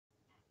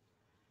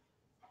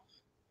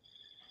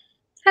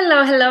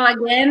Hello, hello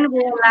again. We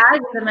are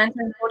live in the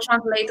Mentoring for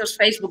Translators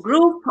Facebook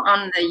group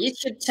on the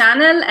YouTube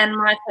channel and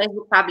my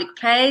Facebook public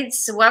page.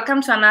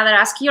 Welcome to another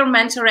Ask Your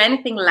Mentor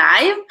Anything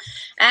live.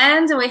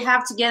 And we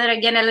have together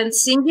again Ellen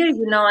Singer.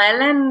 You know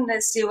Ellen,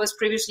 she was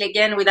previously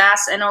again with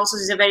us, and also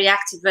she's a very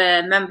active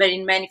member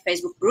in many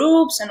Facebook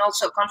groups and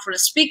also a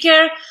conference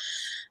speaker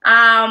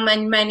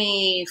and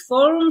many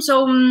forums.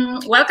 So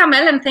welcome,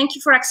 Ellen. Thank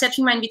you for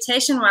accepting my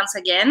invitation once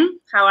again.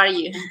 How are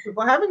you? Thank you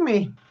for having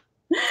me.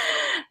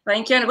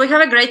 Thank you. And we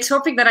have a great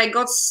topic that I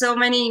got so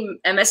many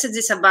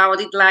messages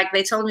about it. Like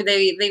they told me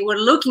they were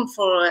looking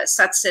for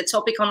such a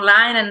topic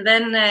online, and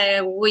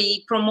then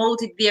we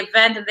promoted the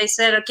event and they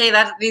said, okay,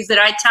 that is the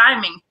right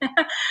timing.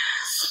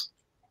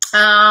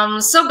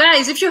 So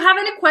guys, if you have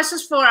any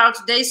questions for our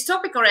today's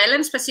topic, or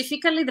Ellen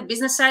specifically, the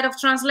business side of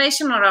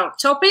translation or our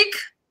topic,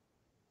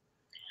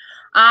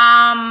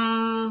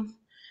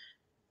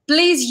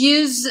 please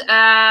use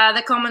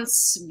the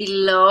comments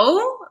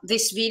below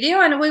this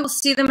video and we will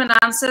see them and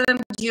answer them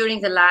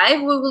during the live.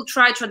 We will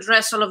try to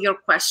address all of your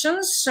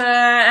questions.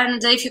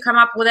 And if you come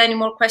up with any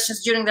more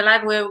questions during the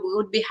live, we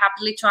would be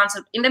happy to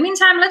answer. In the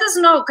meantime, let us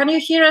know. Can you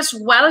hear us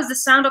well? Is the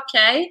sound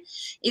okay?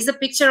 Is the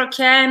picture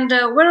okay? And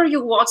where are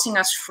you watching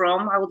us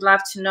from? I would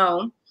love to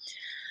know.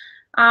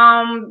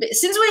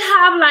 Since we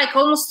have like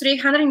almost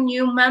 300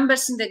 new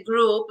members in the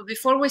group,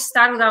 before we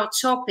start with our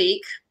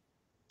topic,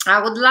 I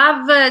would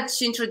love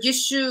to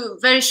introduce you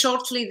very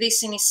shortly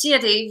this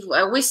initiative.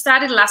 We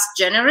started last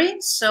January,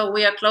 so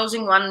we are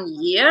closing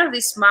 1 year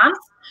this month.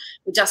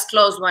 We just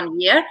closed 1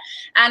 year.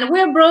 And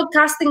we're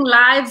broadcasting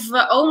live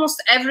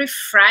almost every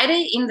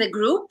Friday in the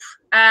group,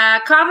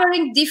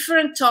 covering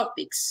different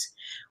topics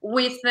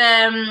with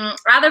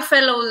other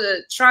fellow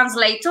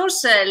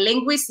translators,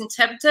 linguists,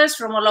 interpreters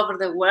from all over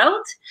the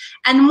world.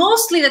 And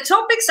mostly the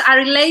topics are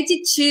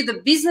related to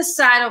the business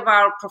side of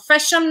our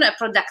profession,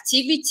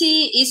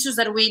 productivity, issues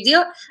that we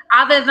deal,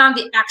 other than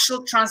the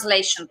actual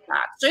translation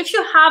part. So if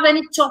you have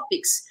any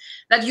topics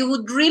that you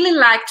would really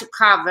like to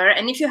cover,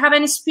 and if you have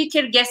any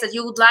speaker guests that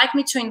you would like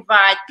me to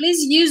invite,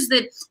 please use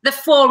the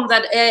form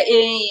that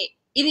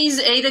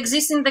it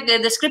exists in the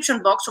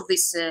description box of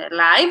this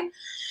live.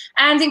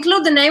 And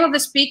include the name of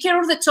the speaker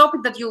or the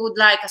topic that you would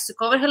like us to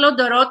cover. Hello,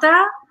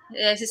 Dorota.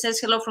 She says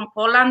hello from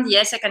Poland.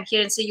 Yes, I can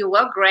hear and see you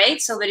well.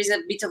 Great. So there is a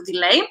bit of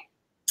delay,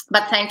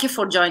 but thank you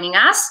for joining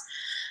us.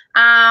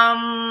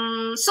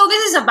 So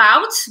this is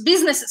about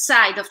business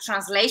side of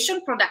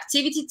translation,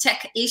 productivity,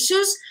 tech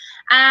issues.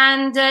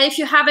 And if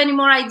you have any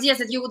more ideas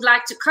that you would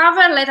like to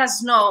cover, let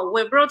us know.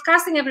 We're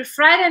broadcasting every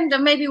Friday,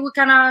 and maybe we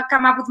can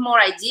come up with more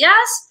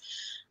ideas.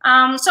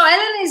 So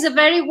Ellen is a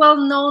very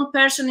well-known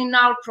person in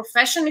our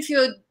profession. If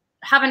you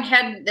haven't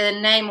heard the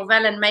name of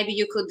Ellen, maybe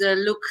you could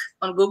look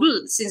on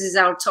Google, since it's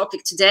our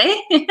topic today.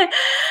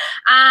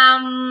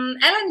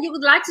 Ellen, you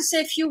would like to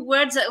say a few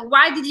words.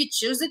 Why did you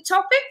choose the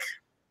topic?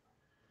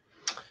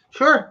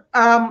 Sure.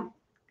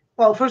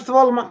 Well, first of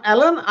all, I'm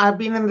Ellen. I've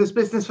been in this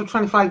business for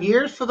 25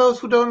 years. For those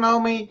who don't know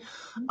me,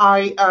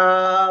 I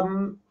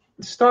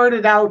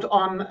started out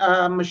on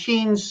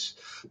machines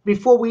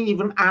before we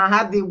even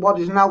had what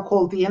is now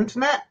called the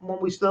internet, when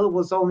we still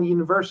was only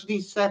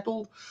university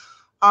settled.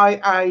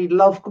 I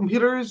love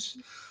computers.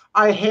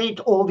 I hate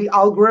all the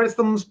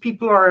algorithms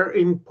people are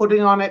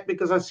putting on it,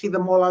 because I see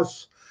them all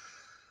as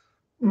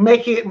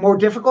making it more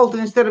difficult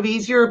instead of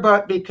easier,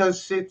 but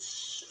because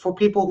it's for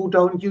people who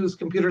don't use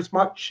computers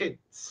much, it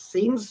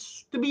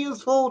seems to be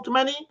useful to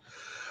many.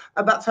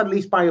 That's at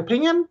least my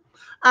opinion.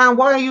 And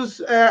why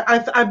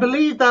I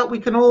believe that we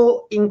can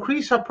all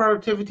increase our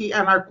productivity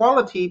and our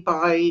quality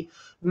by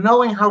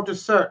knowing how to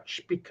search,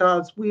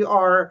 because we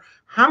are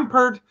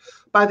hampered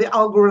by the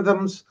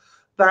algorithms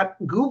that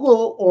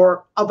Google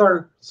or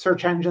other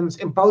search engines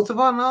impose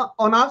on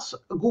us.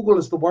 Google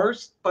is the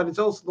worst, but it's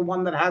also the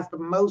one that has the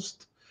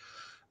most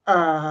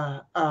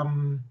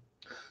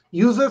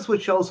users,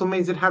 which also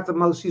means it has the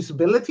most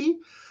usability.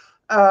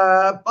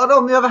 But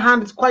on the other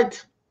hand, it's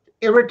quite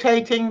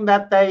irritating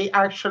that they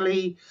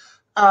actually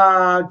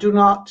do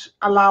not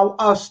allow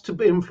us to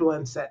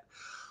influence it.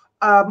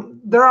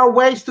 There are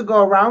ways to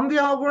go around the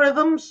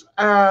algorithms.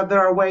 There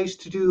are ways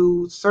to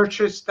do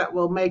searches that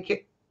will make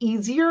it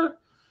easier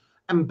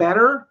and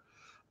better.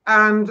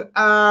 And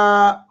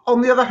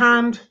on the other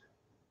hand,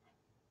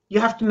 you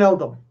have to know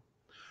them.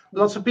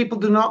 Lots of people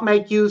do not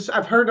make use.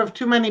 I've heard of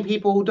too many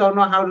people who don't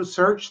know how to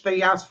search.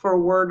 They ask for a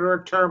word or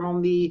a term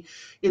in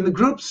the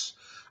groups.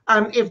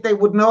 And if they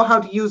would know how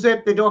to use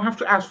it, they don't have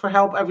to ask for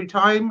help every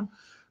time.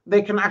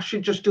 They can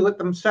actually just do it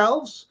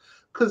themselves,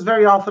 because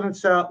very often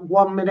it's a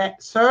 1-minute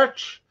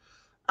search,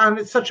 and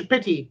it's such a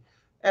pity.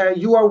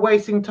 You are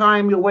wasting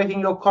time, you're wasting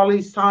your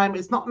colleagues' time.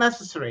 It's not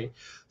necessary.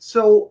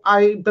 So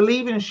I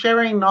believe in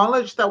sharing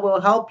knowledge that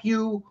will help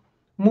you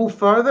move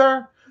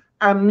further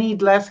and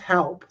need less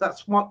help.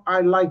 That's what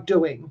I like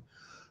doing.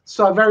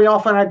 So very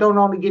often I don't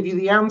only give you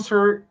the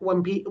answer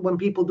when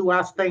people do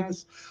ask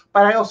things,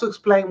 but I also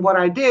explain what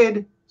I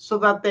did so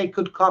that they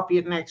could copy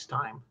it next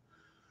time.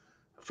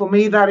 For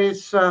me, that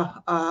is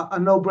a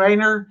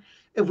no-brainer.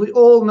 If we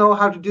all know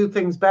how to do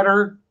things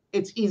better,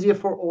 it's easier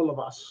for all of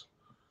us.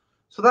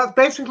 So that's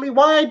basically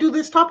why I do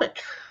this topic.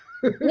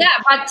 Yeah,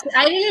 but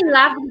I really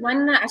loved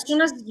when, as soon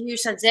as you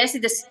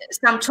suggested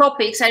some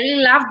topics, I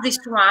really loved this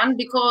one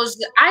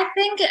because I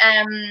think,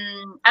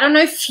 I don't know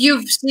if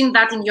you've seen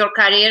that in your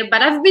career,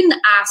 but I've been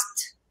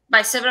asked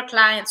by several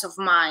clients of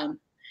mine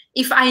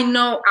if I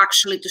know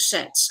actually to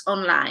search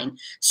online.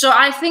 So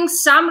I think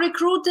some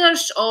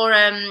recruiters or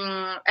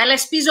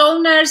LSPs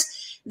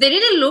owners, they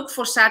really look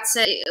for such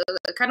a,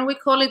 can we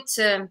call it,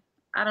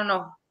 I don't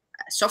know,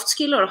 soft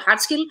skill or hard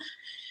skill,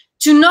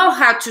 to know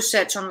how to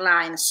search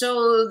online.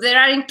 So there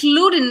are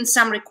included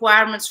some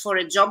requirements for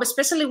a job,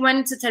 especially when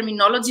it's a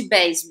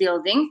terminology-based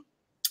building.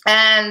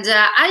 And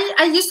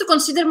I used to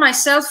consider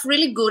myself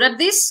really good at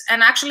this,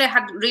 and actually I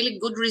had really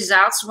good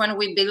results when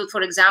we built,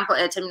 for example,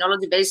 a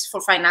terminology base for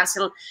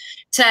financial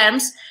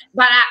terms.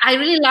 But I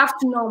really love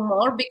to know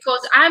more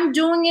because I'm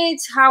doing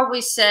it, how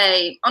we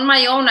say, on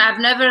my own.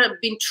 I've never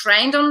been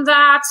trained on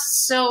that.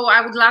 So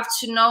I would love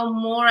to know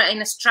more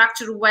in a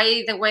structured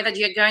way, the way that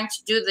you're going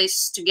to do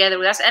this together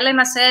with us.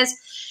 Elena says,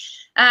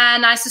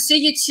 nice to see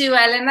you too,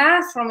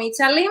 Elena, from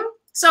Italy.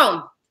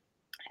 So,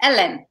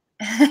 Ellen,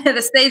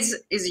 the stage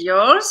is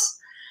yours.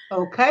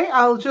 Okay,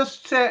 I'll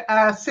just say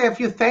a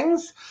few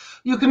things.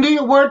 You can do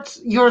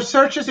your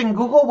searches in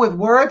Google with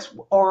words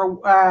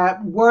or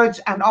words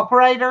and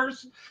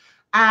operators,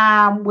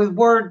 with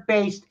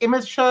word-based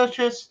image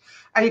searches,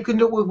 and you can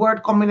do it with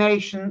word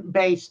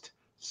combination-based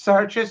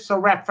searches, so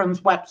reference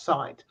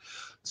website.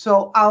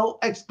 So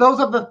those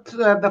are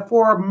the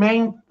four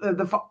main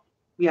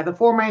the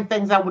four main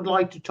things I would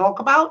like to talk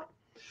about.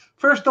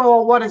 First of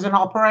all, what is an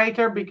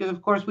operator? Because,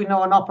 of course, we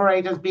know an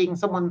operator as being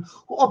someone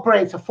who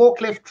operates a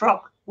forklift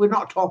truck. We're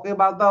not talking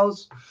about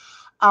those.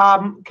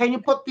 Can you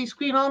put the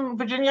screen on,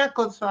 Virginia?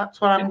 Because that's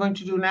what I'm going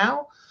to do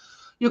now.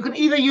 You can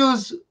either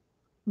use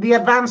the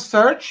advanced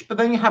search, but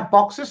then you have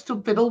boxes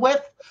to fiddle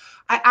with.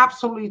 I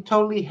absolutely,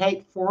 totally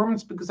hate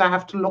forms because I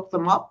have to look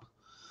them up.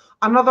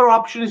 Another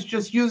option is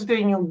just use it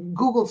in your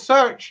Google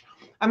search,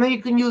 and then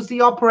you can use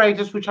the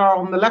operators, which are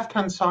on the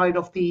left-hand side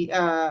of the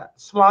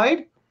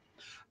slide.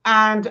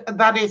 And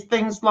that is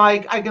things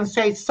like I can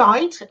say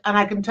site, and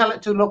I can tell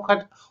it to look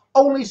at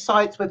only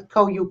sites with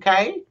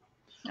co-UK,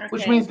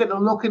 which means that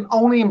it'll look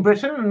only in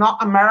Britain,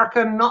 not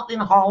American, not in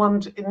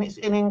Holland,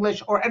 in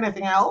English or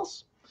anything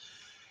else.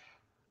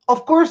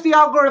 Of course, the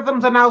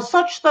algorithms are now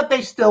such that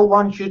they still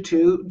want you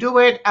to do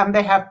it, and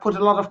they have put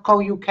a lot of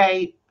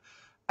co-UK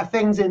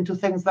things into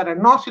things that are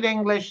not in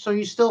English, so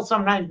you still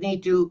sometimes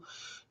need to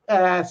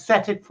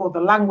set it for the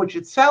language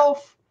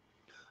itself.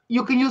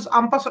 You can use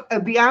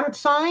the and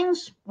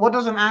signs. What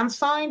does an and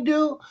sign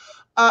do?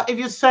 If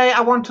you say,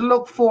 I want to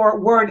look for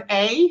word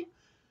A,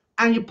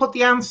 and you put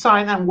the and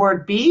sign and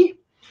word B,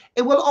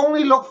 it will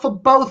only look for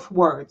both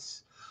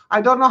words.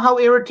 I don't know how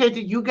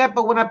irritated you get,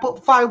 but when I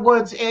put 5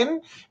 words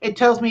in, it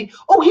tells me,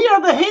 oh, here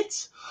are the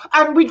hits,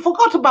 and we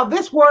forgot about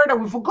this word,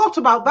 and we forgot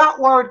about that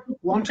word.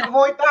 Want to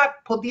avoid that?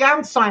 Put the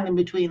and sign in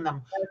between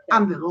them,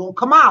 and it'll all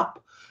come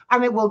up.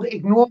 And it will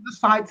ignore the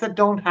sites that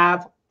don't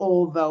have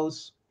all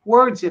those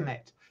words in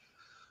it.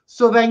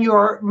 So then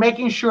you're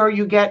making sure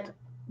you get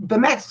the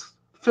next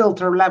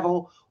filter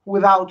level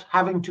without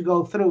having to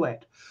go through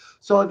it.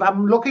 So if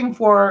I'm looking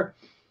for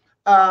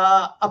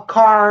a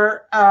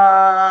car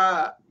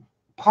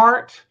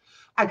part,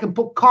 I can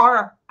put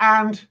car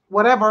and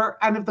whatever.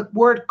 And if the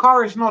word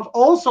car is not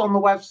also on the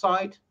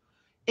website,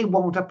 it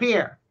won't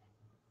appear.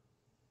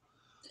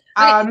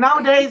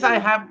 Nowadays,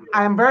 I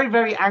am very,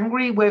 very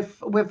angry with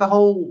the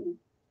whole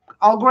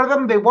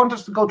algorithm. They want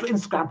us to go to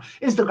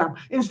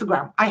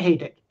Instagram. I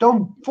hate it.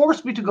 Don't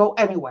force me to go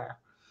anywhere.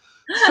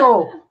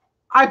 So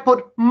I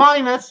put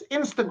minus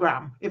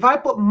Instagram. If I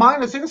put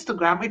minus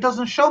Instagram, it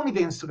doesn't show me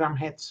the Instagram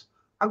hits.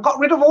 I've got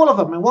rid of all of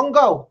them in one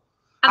go.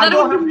 And I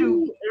don't have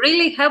to.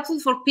 Really helpful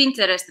for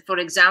Pinterest, for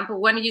example,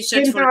 when you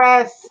search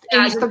Pinterest,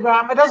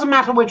 Instagram. It doesn't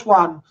matter which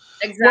one.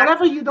 Exactly.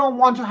 Whatever you don't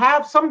want to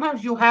have.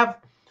 Sometimes you have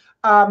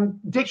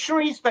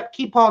dictionaries that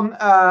keep on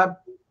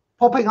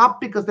popping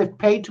up because they've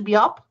paid to be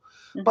up.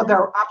 But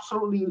they're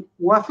absolutely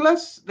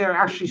worthless. They're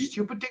actually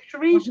stupid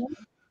dictionaries.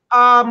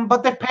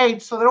 But they're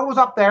paid, so they're always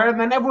up there, and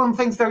then everyone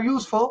thinks they're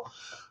useful.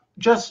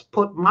 Just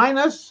put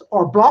minus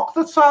or block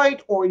the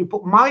site, or you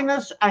put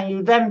minus and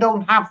you then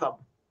don't have them.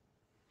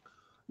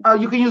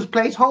 You can use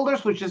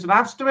placeholders, which is an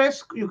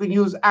asterisk. You can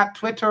use at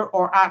Twitter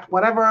or at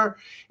whatever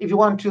if you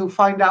want to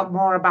find out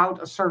more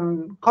about a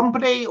certain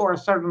company or a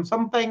certain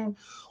something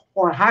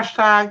or a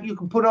hashtag. You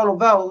can put all of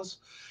those.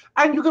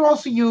 And you can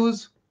also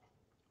use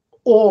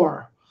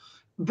or.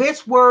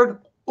 This word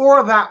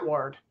or that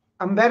word,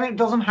 and then it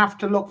doesn't have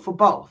to look for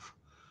both.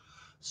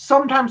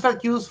 Sometimes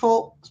that's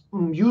useful,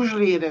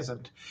 usually it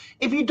isn't.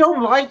 If you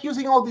don't like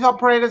using all these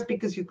operators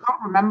because you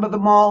can't remember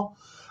them all,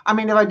 I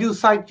mean, if I do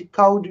site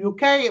code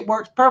UK, it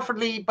works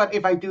perfectly, but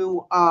if I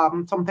do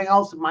something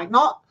else, it might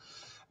not.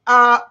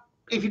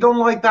 If you don't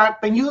like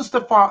that, then use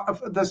the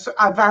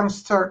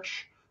advanced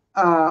search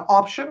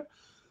option.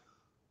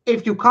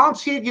 if you can't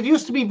see it, it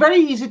used to be very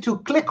easy to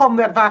click on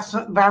the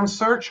advanced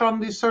search on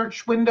the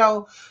search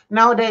window.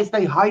 Nowadays,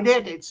 they hide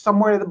it. It's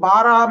somewhere at the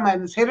bottom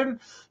and it's hidden.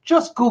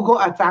 Just Google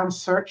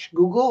advanced search,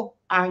 Google,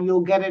 and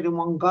you'll get it in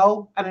one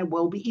go. And it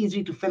will be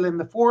easy to fill in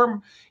the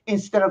form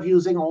instead of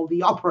using all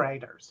the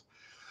operators.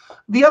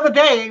 The other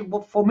day,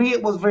 for me,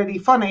 it was really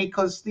funny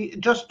because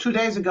just 2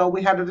 days ago,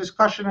 we had a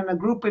discussion in a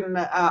group, in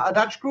a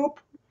Dutch group.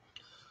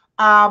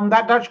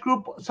 That Dutch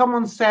group,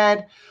 someone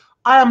said,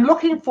 I am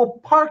looking for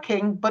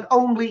parking, but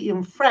only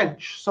in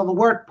French. So the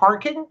word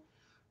parking,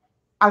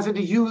 as it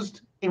is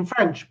used in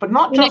French, but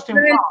not just in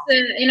France.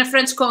 In a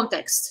French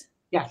context.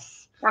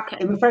 Yes. Okay.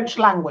 In the French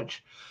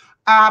language.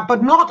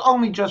 But not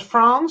only just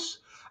France,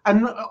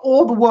 and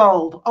all the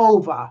world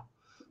over.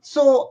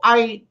 So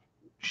I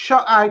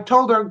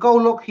told her, go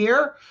look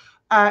here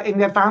in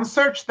the advanced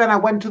search. Then I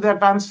went to the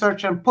advanced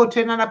search and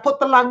I put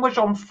the language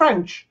on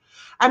French.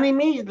 And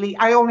immediately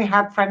I only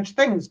had French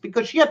things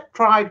because she had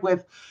tried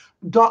with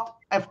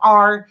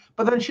 .fr,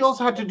 but then she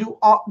also had to do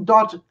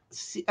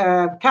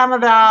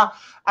Canada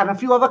and a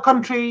few other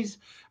countries,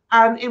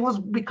 and it was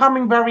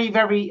becoming very,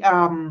 very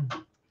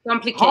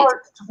complicated, hard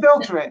to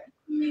filter it.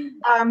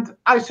 And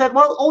I said,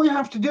 well, all you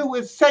have to do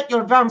is set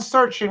your advanced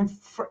search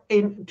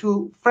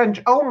into French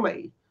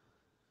only,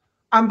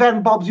 and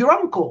then Bob's your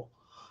uncle.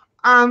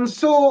 And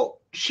so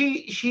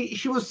she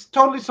was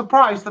totally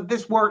surprised that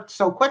this worked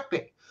so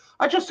quickly.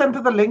 I just sent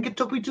her the link. It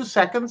took me 2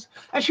 seconds,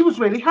 and she was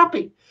really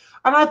happy.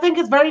 And I think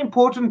it's very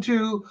important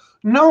to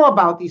know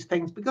about these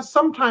things because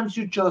sometimes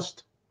you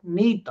just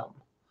need them.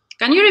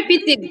 Can you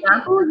repeat the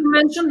example you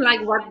mentioned?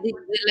 Like what did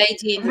the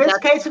lady in this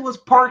case, it was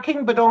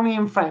parking, but only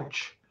in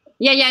French.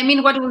 Yeah. I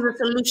mean, what was the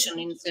solution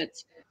in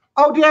it?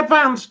 Oh, the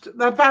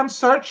advanced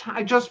search.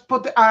 I just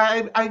put.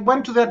 I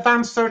went to the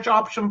advanced search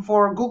option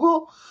for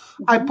Google.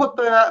 I put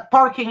the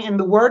parking in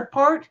the word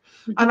part,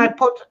 and I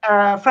put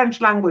French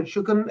language.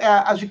 You can,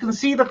 as you can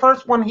see, the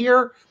first one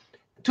here,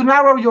 to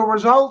narrow your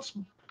results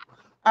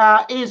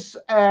is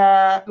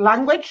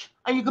language,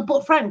 and you can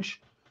put French.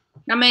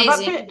 Amazing.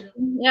 That's it.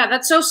 Yeah,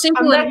 that's so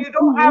simple. And then you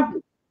don't have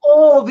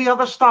all the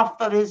other stuff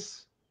that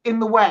is in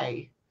the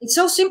way. It's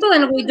so simple,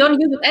 and we don't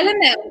use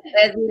element.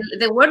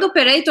 The word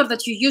operator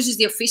that you use is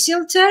the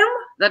official term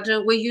that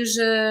we use.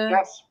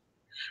 Yes.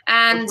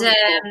 And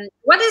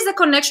what is the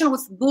connection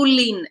with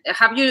Boolean?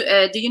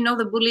 Do you know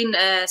the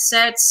Boolean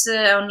sets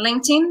on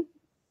LinkedIn?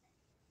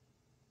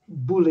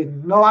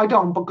 Boolean? No, I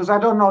don't, because I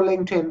don't know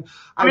LinkedIn.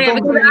 I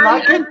don't really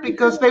like it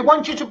because they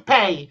want you to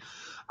pay.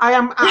 I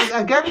am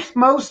against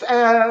most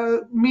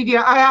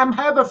media. I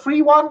have a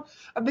free one,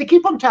 and they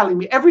keep on telling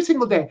me every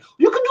single day,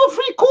 you can do a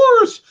free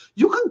course.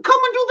 You can come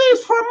and do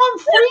this for a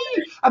month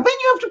free, and then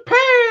you have to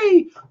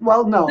pay.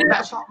 Well, no,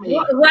 that's not me.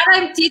 What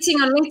I'm teaching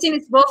on LinkedIn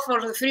is both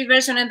for the free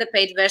version and the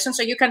paid version,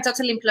 so you can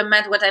totally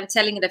implement what I'm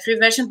telling in the free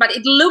version, but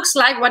it looks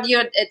like what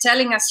you're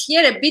telling us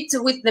here a bit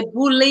with the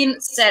Boolean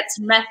sets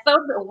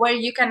method, where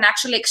you can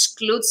actually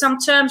exclude some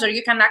terms, or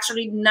you can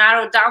actually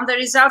narrow down the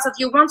results that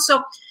you want.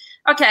 So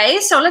okay,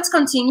 so let's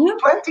continue.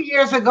 20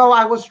 years ago,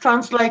 I was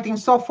translating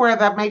software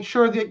that made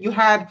sure that you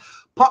had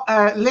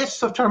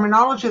lists of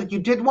terminology that you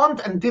did want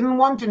and didn't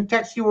want in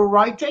text you were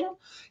writing.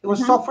 It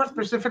was software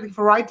specifically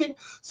for writing.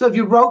 So if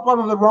you wrote one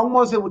of the wrong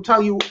ones, it would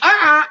tell you,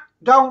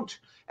 don't,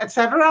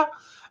 etc.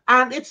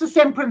 And it's the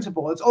same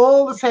principle. It's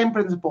all the same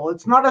principle.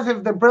 It's not as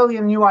if they're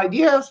brilliant new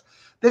ideas.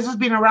 This has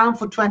been around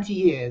for 20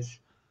 years.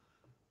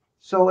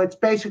 So it's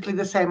basically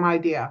the same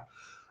idea.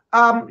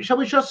 Shall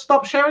we just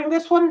stop sharing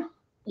this one?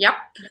 Yep.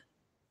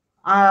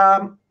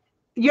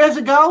 Years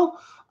ago,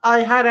 I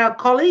had a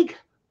colleague.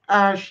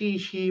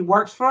 She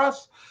works for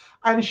us,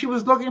 and she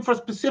was looking for a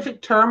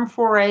specific term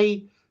for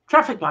a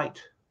traffic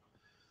light,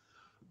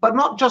 but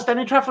not just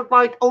any traffic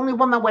light, only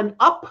one that went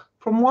up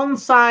from one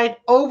side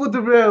over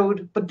the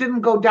road, but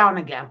didn't go down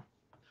again.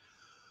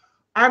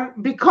 And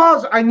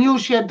because I knew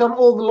she had done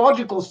all the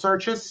logical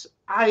searches,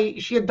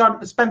 she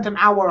had spent an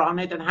hour on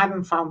it and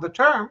hadn't found the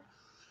term.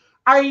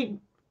 I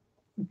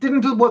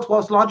didn't do what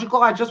was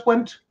logical. I just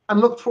went and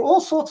looked for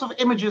all sorts of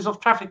images of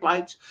traffic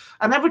lights.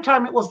 And every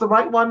time it was the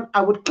right one,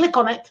 I would click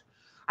on it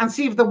and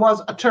see if there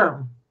was a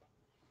term.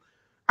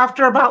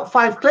 After about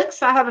 5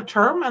 clicks, I had a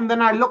term, and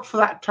then I looked for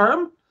that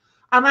term,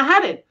 and I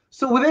had it.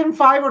 So within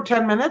 5 or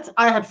 10 minutes,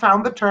 I had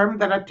found the term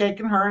that had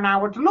taken her an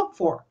hour to look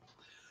for.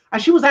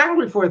 And she was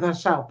angry with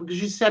herself because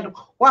she said,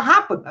 what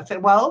happened? I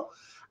said, well,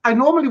 I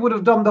normally would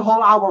have done the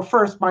whole hour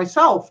first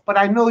myself, but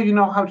I know you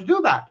know how to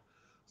do that.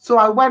 So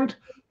I went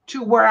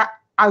to where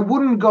I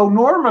wouldn't go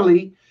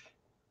normally,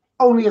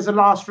 only as a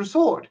last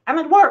resort, and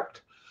it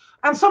worked.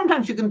 And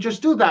sometimes you can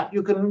just do that.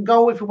 You can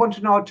go, if you want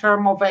to know a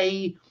term of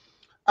a,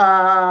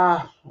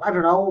 I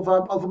don't know,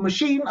 of a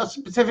machine, a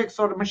specific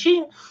sort of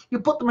machine, you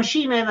put the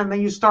machine in, and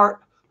then you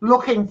start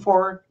looking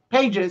for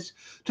pages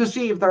to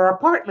see if there are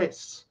part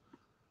lists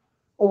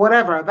or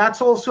whatever.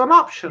 That's also an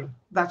option.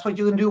 That's what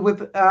you can do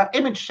with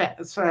image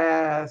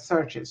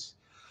searches.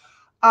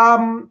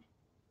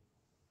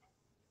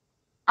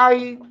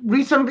 I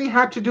recently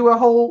had to do a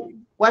whole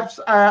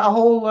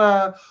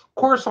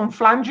course on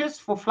flanges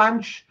for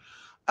flange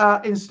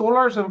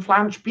installers and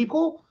flange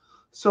people.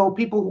 So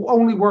people who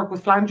only work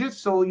with flanges.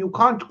 So you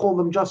can't call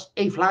them just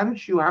a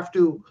flange. You have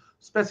to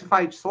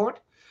specify each sort.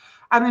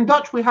 And in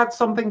Dutch, we had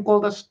something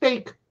called a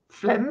steak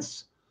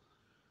flens.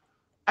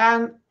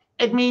 And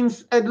it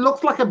means, it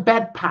looks like a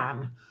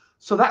bedpan.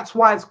 So that's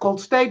why it's called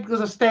steak,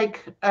 because a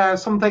steak,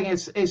 something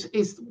is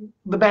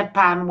the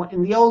bedpan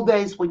in the old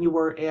days when you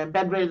were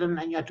bedridden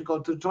and you had to go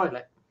to the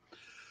toilet.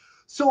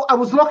 So I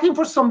was looking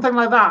for something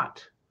like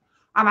that,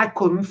 and I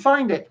couldn't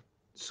find it.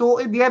 So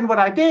in the end, what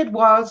I did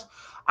was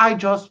I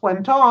just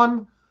went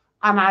on,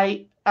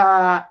 and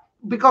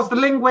because the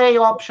Lingway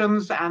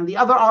options and the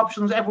other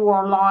options everywhere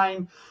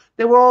online,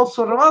 they were all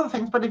sort of other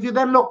things. But if you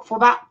then look for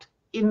that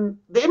in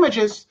the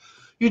images,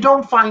 you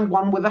don't find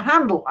one with a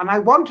handle, and I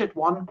wanted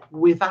one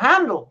with a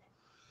handle.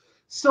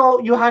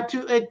 So you had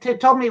to, it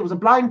told me it was a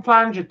blind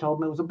flange, it told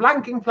me it was a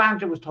blanking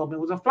flange, it told me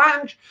it was a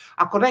flange,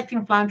 a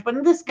connecting flange, but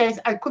in this case,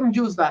 I couldn't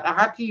use that. I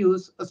had to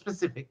use a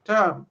specific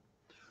term.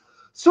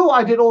 So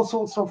I did all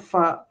sorts of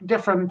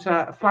different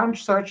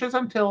flange searches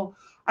until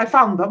I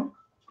found them.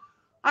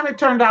 And it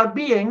turned out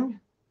being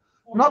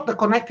not the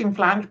connecting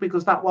flange,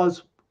 because that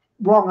was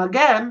wrong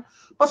again,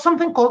 but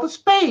something called a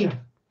spade.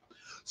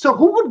 So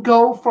who would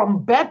go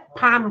from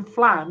bedpan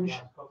flange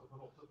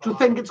to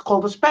think it's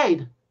called a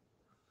spade?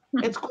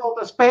 It's called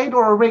a spade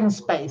or a ring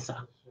spacer.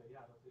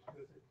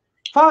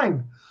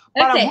 Fine.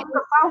 But I wouldn't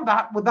have found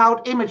that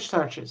without image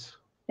searches.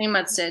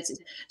 Image searches.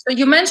 So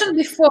you mentioned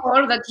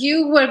before that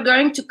you were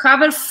going to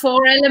cover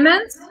 4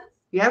 elements.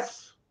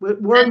 Yes,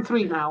 we're in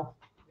 3 now.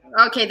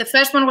 Okay, the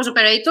first one was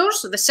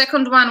operators. The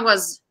second one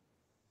was...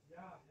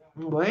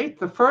 Wait,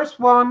 the first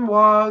one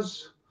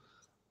was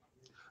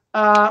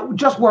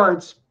just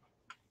words.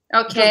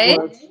 Okay.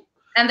 Just words.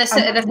 And the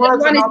third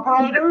words one and is...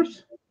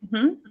 operators.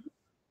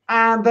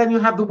 And then you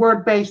have the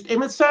word-based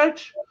image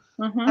search.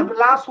 And the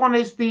last one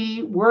is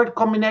the word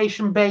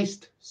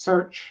combination-based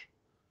search.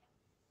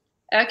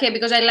 Okay,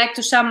 because I like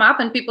to sum up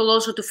and people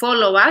also to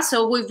follow us.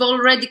 So we've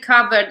already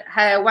covered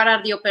what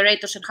are the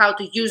operators and how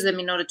to use them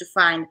in order to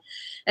find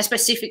a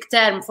specific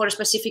term for a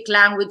specific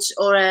language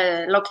or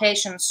a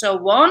location, so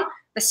on.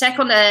 The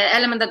second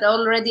element that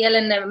already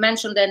Ellen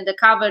mentioned and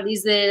covered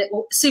is the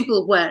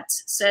simple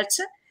words search.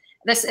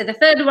 The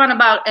third one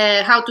about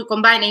how to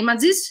combine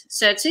images,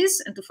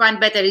 searches, and to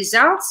find better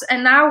results.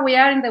 And now we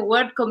are in the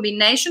word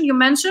combination you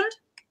mentioned.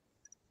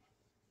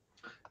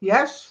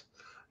 Yes.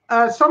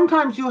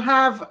 Sometimes you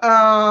have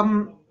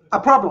a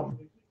problem.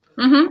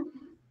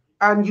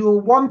 And you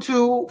want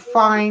to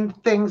find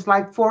things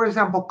like, for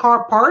example,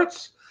 car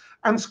parts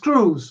and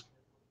screws.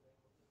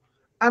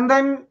 And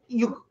then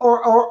you,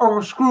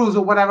 or screws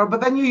or whatever, but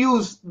then you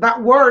use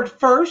that word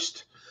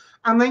first,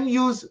 and then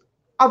use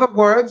other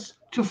words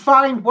to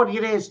find what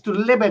it is, to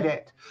limit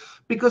it.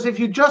 Because if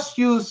you just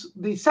use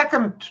the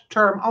second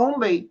term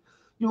only,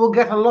 you will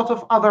get a lot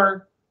of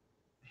other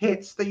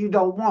hits that you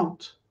don't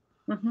want.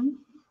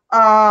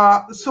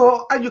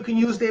 So you can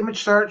use the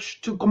image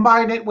search to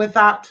combine it with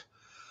that.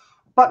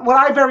 But what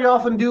I very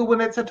often do when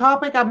it's a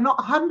topic I'm not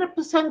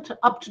 100%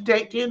 up to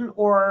date in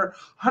or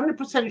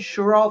 100%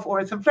 sure of, or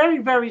it's a very,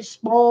 very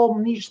small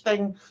niche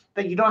thing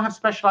that you don't have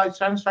specialized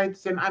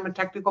translators in, I'm a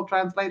technical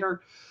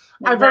translator,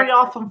 I very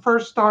often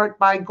first start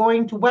by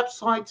going to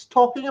websites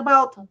talking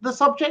about the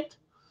subject.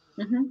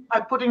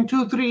 I put in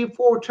 2, 3,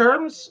 4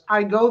 terms.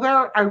 I go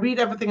there, I read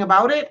everything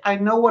about it, I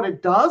know what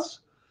it does.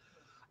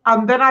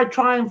 And then I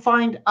try and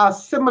find a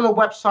similar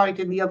website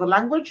in the other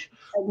language,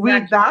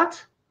 read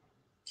that.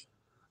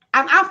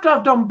 And after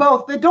I've done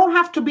both, they don't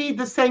have to be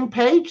the same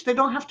page. They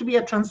don't have to be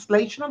a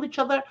translation of each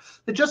other.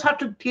 They just have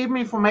to give me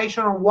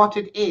information on what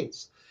it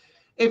is.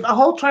 If a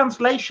whole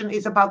translation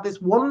is about this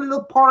one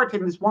little part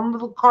in this one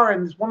little car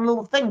and this one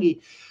little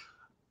thingy,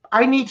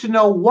 I need to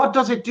know what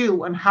does it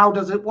do and how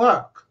does it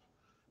work.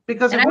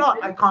 Because if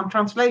not, I can't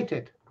translate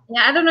it.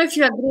 Yeah, I don't know if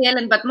you agree,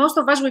 Ellen, but most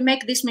of us, we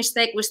make this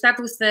mistake. We start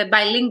with the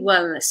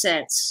bilingual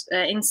search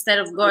instead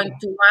of going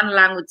to one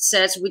language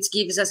search, which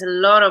gives us a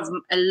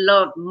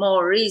lot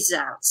more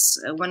results.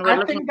 When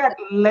we're I think that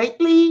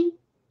lately,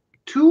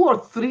 2 or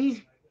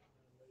 3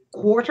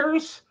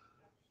 quarters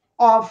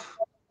of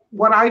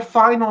what I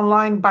find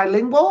online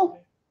bilingual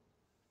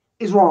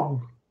is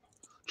wrong.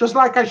 Just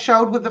like I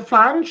showed with the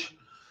flange,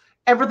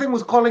 everything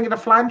was calling it a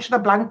flange and a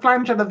blank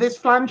flange and a this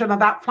flange and a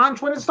that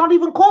flange when it's not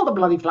even called a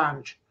bloody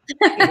flange.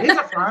 It is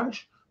a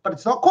flange, but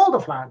it's not called a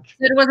flange.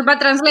 It was a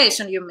bad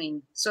translation, you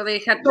mean? So they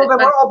had. So they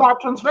were all bad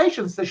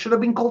translations. They should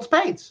have been called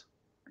spades.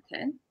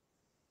 Okay.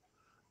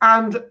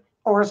 And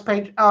or a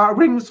spade,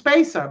 ring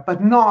spacer,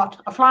 but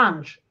not a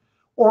flange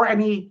or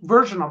any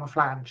version of a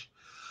flange.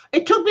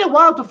 It took me a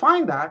while to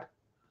find that,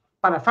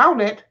 but I found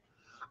it.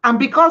 And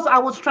because I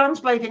was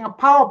translating a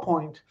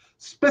PowerPoint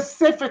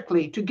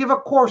specifically to give a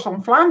course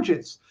on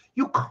flanges,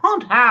 you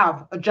can't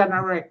have a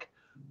generic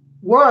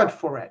word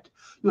for it.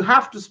 You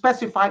have to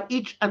specify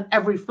each and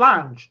every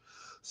flange.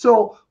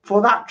 So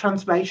for that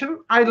translation,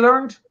 I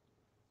learned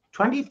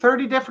 20,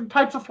 30 different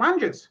types of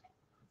flanges.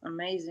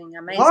 Amazing,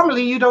 amazing.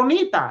 Normally, you don't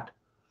need that.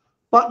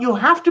 But you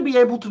have to be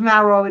able to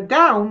narrow it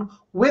down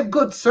with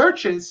good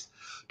searches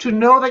to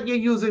know that you're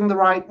using the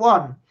right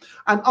one.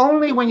 And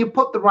only when you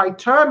put the right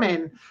term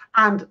in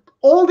and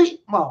all the,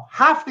 well,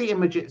 half the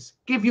images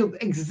give you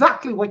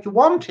exactly what you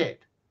wanted,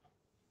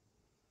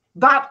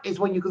 that is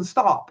when you can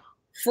stop.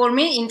 For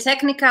me, in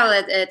technical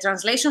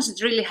translations,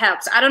 it really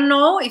helps. I don't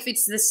know if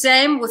it's the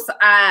same with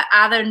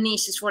other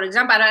niches, for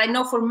example. I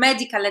know for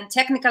medical and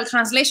technical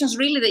translations,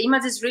 really, the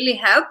images really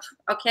help,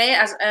 okay,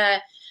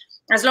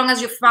 as long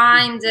as you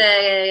find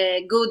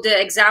good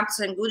examples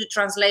and good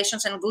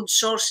translations and good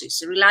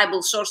sources,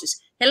 reliable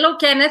sources. Hello,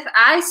 Kenneth.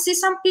 I see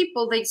some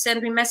people, they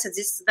send me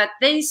messages that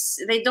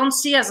they don't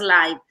see us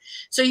live.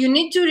 So you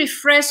need to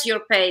refresh your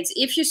page.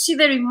 If you see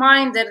the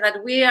reminder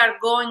that we are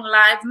going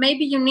live,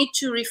 maybe you need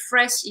to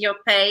refresh your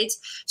page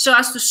so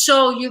as to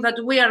show you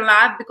that we are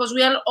live, because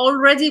we are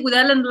already with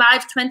Ellen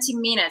live 20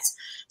 minutes.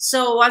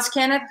 So as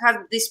Kenneth had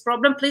this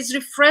problem, please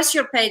refresh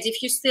your page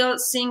if you're still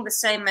seeing the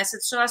same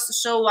message so as to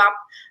show up,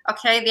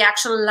 okay, the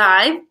actual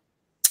live.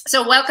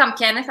 So welcome,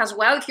 Kenneth, as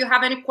well. If you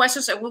have any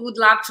questions, we would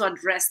love to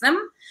address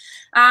them.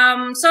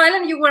 So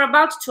Ellen, you were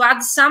about to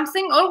add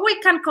something, or we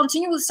can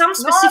continue with some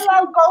specific.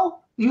 No, go.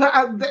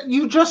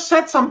 You just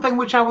said something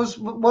which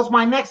was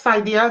my next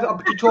idea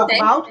to talk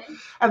about,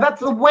 and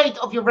that's the weight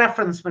of your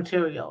reference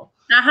material.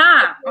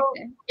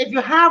 Okay. If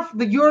you have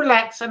the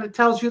Urlex and it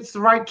tells you it's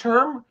the right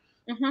term,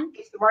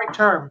 it's the right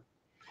term.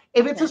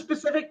 If it's a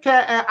specific,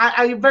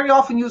 I very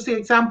often use the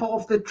example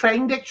of the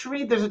train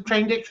dictionary. There's a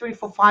train dictionary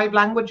for 5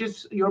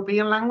 languages,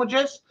 European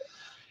languages.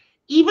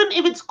 Even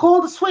if it's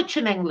called a switch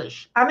in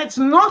English, and it's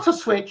not a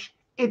switch,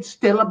 it's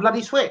still a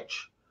bloody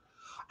switch.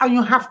 And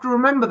you have to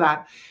remember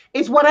that.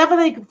 It's whatever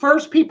the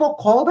first people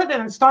called it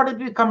and it started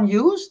to become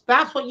used,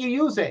 that's what you're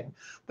using.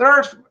 There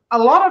are a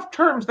lot of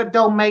terms that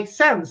don't make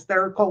sense.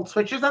 They're called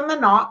switches and they're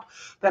not.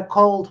 They're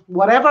called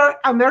whatever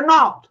and they're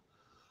not.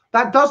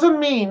 That doesn't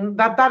mean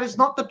that that is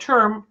not the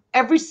term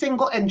every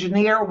single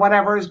engineer or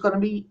whatever is going to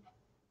be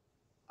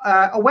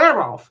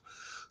aware of.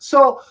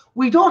 So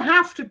we don't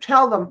have to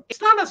tell them,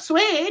 it's not a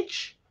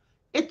switch,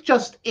 it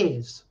just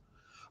is.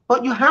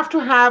 But you have to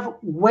have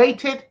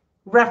weighted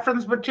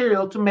reference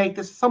material to make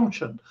this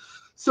assumption.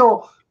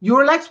 So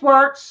Urlex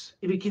works,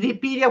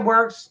 Wikipedia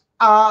works,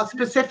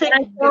 specific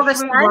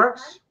dictionary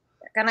works.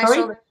 Can I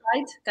show the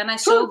slide? Can I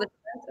show the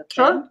slide? Okay.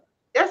 Sure,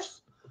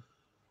 yes.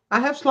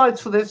 I have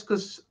slides for this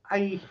because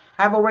I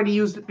have already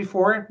used it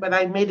before, but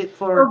I made it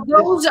for... So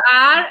those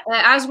are,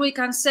 as we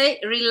can say,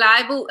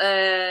 reliable...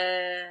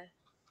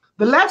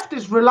 The left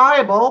is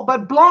reliable,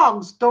 but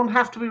blogs don't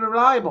have to be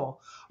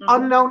reliable.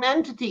 Unknown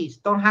entities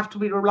don't have to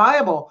be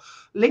reliable.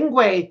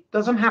 Lingua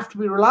doesn't have to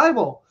be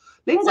reliable.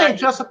 Lingua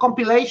is just a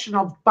compilation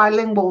of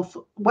bilingual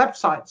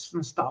websites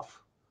and stuff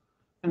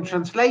and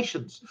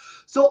translations.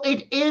 So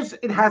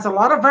it has a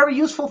lot of very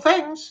useful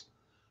things,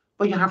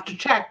 but you have to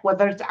check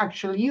whether it's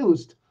actually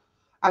used.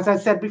 As I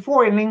said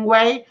before, in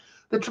Lingua,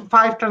 the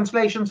 5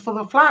 translations for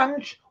the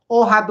flange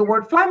all had the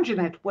word flange in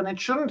it when it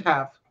shouldn't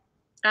have.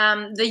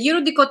 The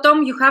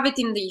Eurodicotom, you have it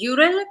in the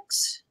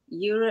Urlex,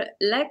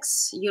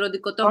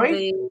 Eurodicotom.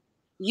 Sorry? The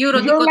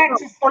Eurodicotom.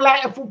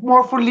 Urlex is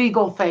more for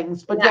legal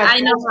things, but yeah,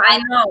 yes,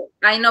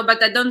 I know,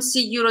 but I don't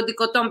see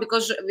Eurodicotom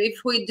because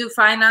if we do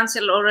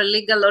financial or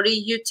legal or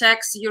EU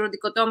text,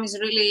 Eurodicotom is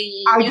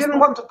really. I didn't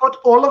want to put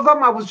all of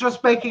them. I was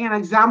just making an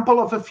example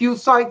of a few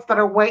sites that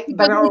are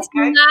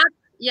okay.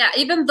 Yeah,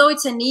 even though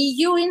it's an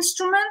EU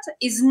instrument,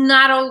 it's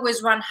not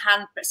always 100%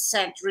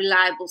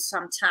 reliable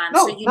sometimes.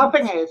 No, so you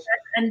nothing is.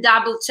 And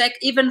double check,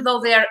 even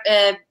though they're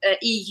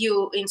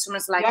EU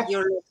instruments like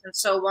Eurlex and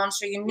so on.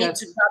 So you need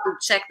to double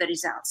check the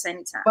results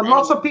anytime. But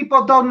lots of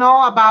people don't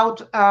know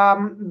about,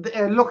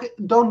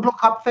 don't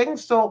look up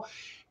things. So,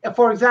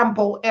 for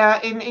example,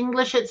 in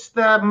English, it's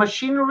the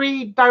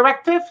machinery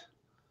directive.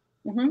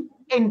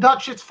 In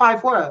Dutch, it's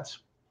 5 words.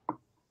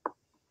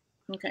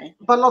 Okay.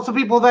 But lots of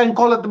people then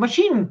call it the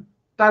machine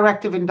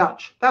directive in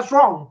Dutch. That's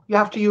wrong. You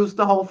have to use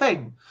the whole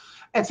thing,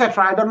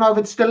 etc. I don't know if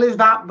it still is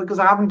that because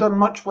I haven't done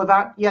much with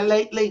that yet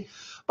lately,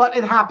 but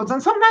it happens.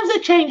 And sometimes they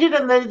change it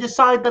and they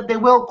decide that they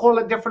will call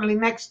it differently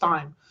next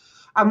time.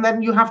 And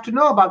then you have to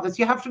know about this.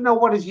 You have to know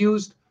what is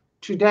used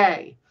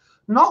today,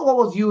 not what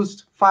was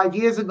used 5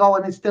 years ago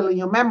and is still in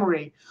your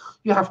memory.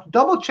 You have to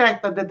double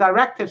check that the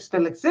directives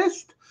still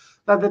exist,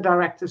 that the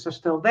directives are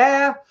still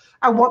there,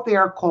 and what they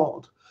are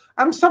called.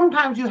 And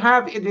sometimes you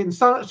have it in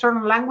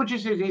certain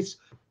languages, it is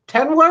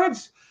 10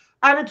 words,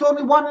 and it's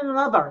only 1 in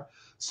another.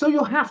 So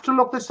you have to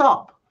look this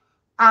up.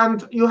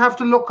 And you have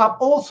to look up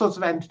all sorts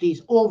of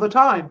entities all the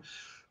time.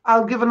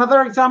 I'll give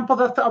another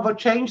example of a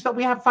change that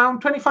we have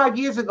found. 25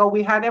 years ago,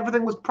 we had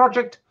everything was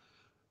project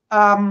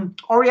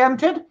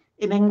oriented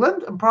in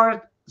England,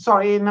 and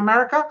in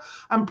America,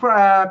 and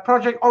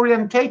project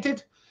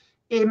orientated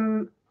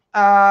in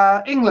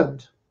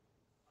England.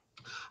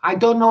 I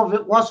don't know if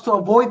it was to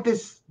avoid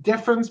this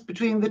difference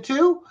between the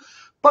two,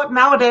 but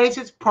nowadays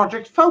it's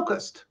project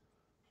focused.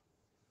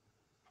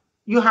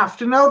 You have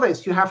to know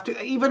this. You have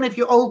to, even if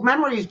your old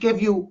memories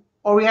give you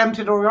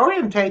oriented or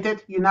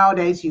orientated, you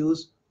nowadays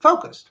use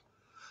focused.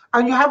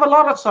 And you have a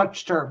lot of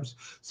such terms.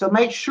 So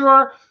make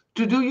sure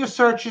to do your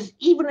searches,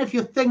 even if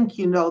you think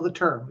you know the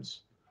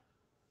terms.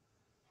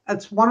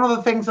 It's one of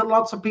the things that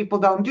lots of people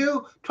don't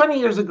do. 20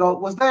 years ago, it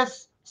was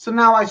this, so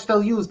now I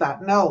still use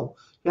that. No,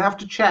 you have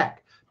to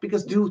check,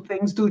 because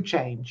things do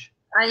change.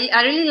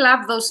 I really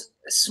love those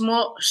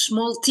small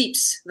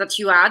tips that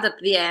you add at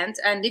the end,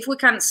 and if we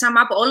can sum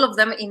up all of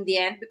them in the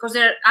end, because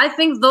I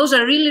think those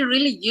are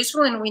really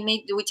useful, and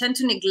we tend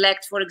to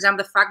neglect, for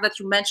example, the fact that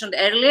you mentioned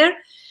earlier,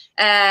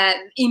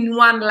 in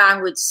one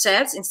language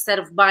sets instead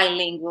of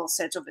bilingual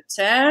sets of a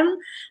term.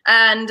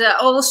 And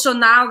also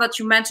now that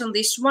you mentioned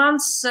this one,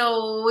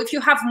 so if you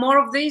have more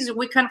of these,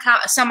 we can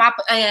sum up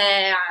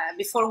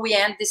before we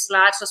end this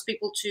live, so as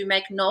people to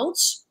make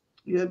notes.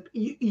 You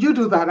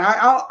do that.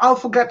 I'll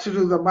forget to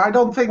do them. I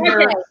don't think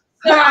they're.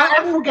 So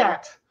I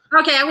forget.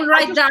 Okay, I will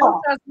write down.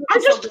 I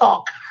just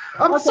talk.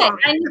 I'm sorry.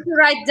 I need to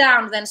write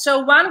down then. So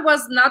one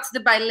was not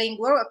the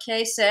bilingual.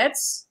 Okay,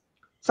 sets.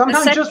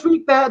 Sometimes just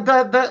read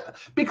the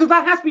because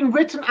that has been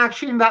written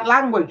actually in that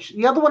language.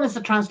 The other one is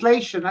the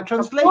translation. A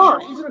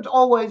translation isn't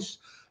always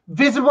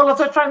visible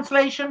as a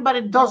translation, but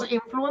it does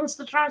influence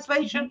the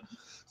translation.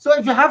 So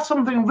if you have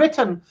something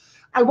written,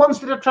 I once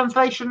did a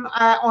translation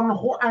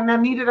and I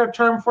needed a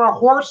term for a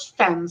horse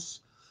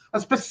fence,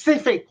 a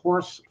specific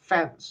horse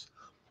fence.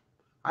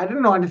 I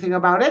didn't know anything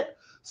about it,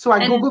 so I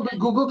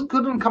Googled,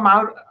 couldn't come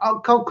out,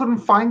 couldn't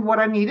find what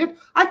I needed.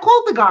 I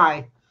called the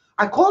guy.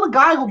 I called the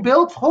guy who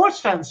built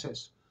horse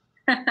fences.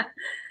 And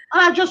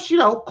I just,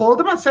 called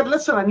him and said,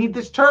 listen, I need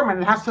this term,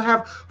 and it has to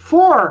have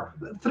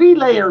 3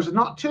 layers,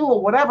 not 2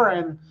 or whatever.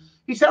 And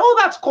he said, oh,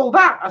 that's called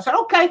that. I said,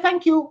 okay,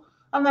 thank you.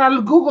 And then I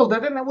Googled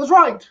it, and it was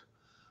right.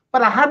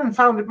 But I hadn't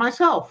found it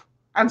myself.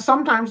 And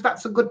sometimes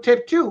that's a good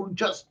tip too.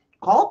 Just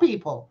call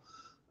people.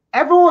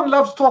 Everyone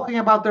loves talking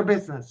about their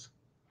business.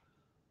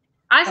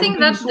 I think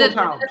that's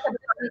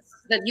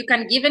that you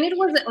can give, and it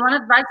was one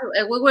advice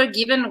we were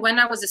given when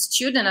I was a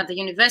student at the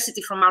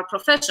university from our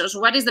professors.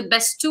 What is the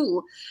best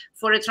tool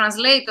for a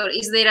translator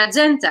is their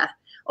agenda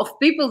of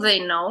people they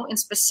know in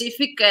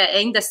specific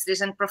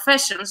industries and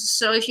professions.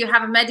 So if you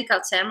have a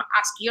medical term,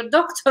 ask your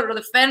doctor or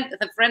the friend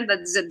that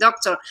is a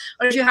doctor.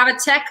 Or if you have a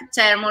tech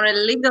term or a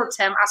legal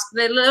term, ask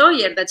the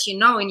lawyer that you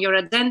know in your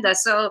agenda.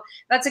 So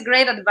that's a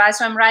great advice.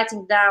 So I'm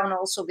writing down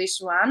also this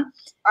one.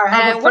 I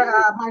have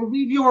my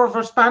reviewer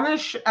for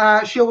Spanish.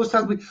 She always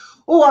tells me,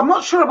 oh, I'm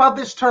not sure about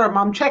this term.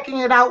 I'm checking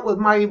it out with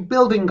my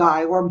building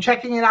guy, or I'm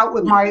checking it out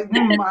with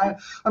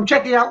I'm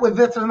checking it out with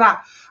this and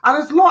that.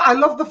 And I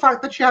love the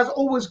fact that she has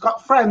always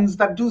got friends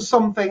that do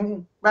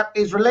something that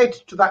is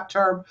related to that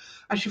term,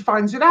 and she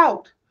finds it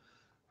out.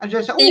 And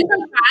just say, you can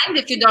find,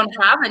 if you don't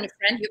have any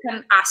friend, you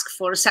can ask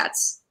for such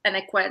an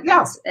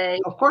acquaintance. Yeah,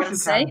 of course you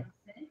can.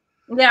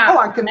 Yeah. Oh,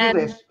 I can do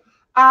this.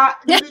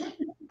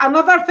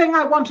 Another thing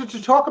I wanted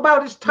to talk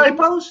about is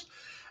typos.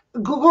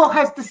 Google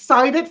has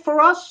decided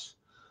for us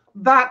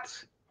that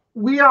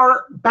we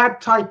are bad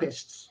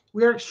typists.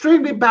 We are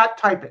extremely bad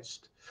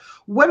typists.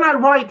 When I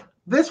write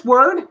this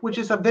word, which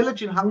is a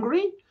village in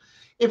Hungary,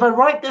 if I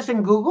write this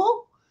in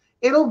Google,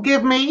 it'll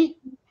give me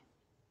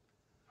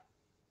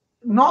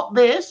not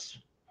this,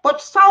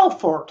 but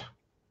Salford.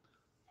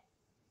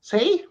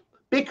 See?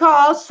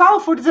 Because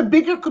Salford is a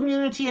bigger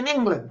community in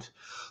England.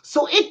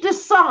 So it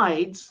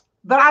decides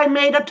that I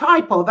made a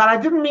typo, that I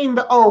didn't mean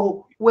the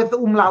O with the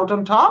umlaut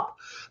on top,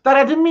 that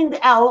I didn't mean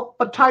the L,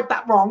 but typed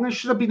that wrong. It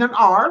should have been an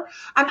R.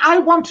 And I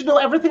want to know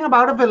everything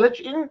about a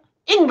village in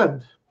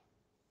England,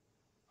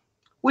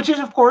 which is,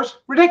 of course,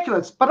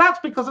 ridiculous. But that's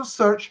because of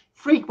search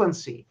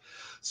frequency.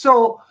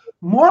 So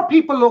more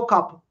people look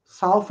up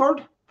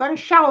Salford than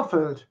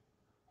Shalford.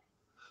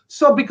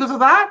 So because of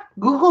that,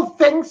 Google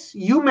thinks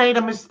you made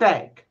a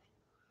mistake.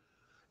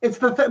 It's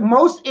the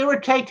most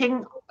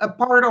irritating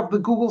part of the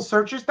Google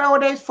searches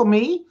nowadays for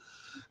me,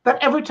 that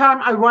every time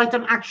I write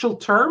an actual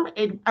term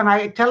and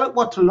I tell it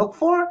what to look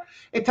for,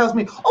 it tells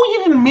me, oh,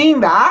 you didn't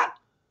mean that.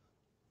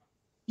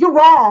 You're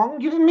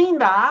wrong. You didn't mean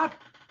that.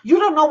 You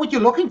don't know what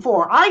you're looking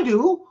for. I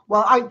do.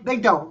 Well, they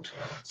don't.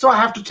 So I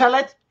have to tell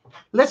it,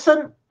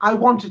 listen, I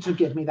wanted to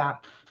give me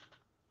that.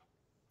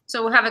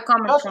 So we have a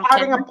comment. Just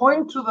adding a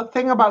point to the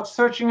thing about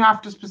searching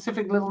after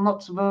specific little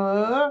notes. There's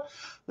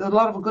a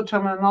lot of good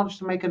terminology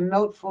to make a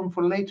note for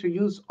later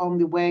use on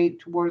the way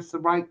towards the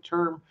right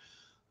term.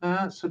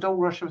 So don't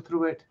rush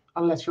through it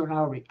unless you're in a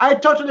hurry. I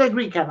totally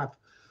agree, Kenneth.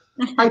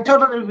 I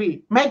totally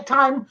agree. Make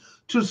time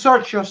to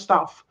search your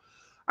stuff.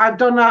 I've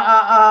done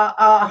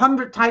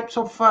 100 types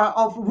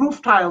of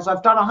roof tiles.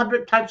 I've done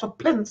 100 types of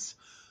plinths.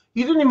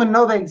 You didn't even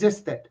know they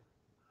existed.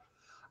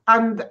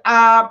 And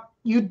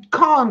you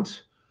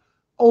can't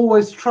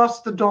always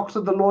trust the doctor,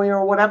 the lawyer,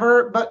 or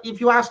whatever. But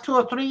if you ask 2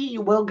 or 3,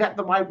 you will get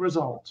the right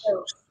results.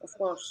 Of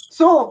course.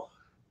 So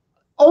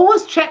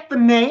always check the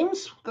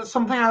names. That's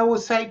something I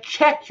always say.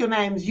 Check your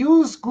names.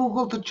 Use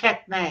Google to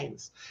check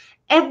names.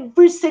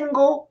 Every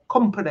single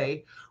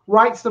company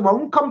writes their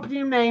own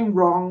company name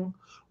wrong,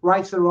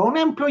 writes their own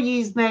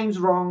employees' names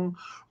wrong,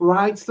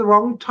 writes the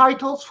wrong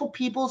titles for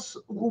people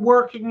who are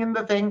working in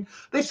the thing.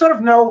 They sort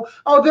of know,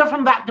 oh, they're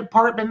from that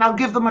department. I'll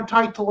give them a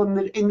title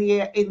in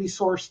the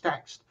source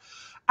text.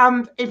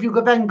 And if you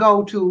could then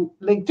go to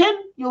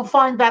LinkedIn, you'll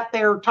find that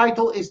their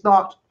title is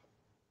not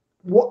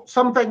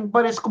something,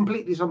 but it's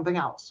completely something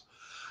else.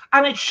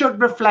 And it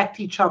should reflect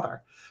each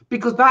other,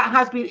 because that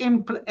has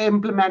been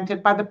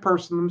implemented by the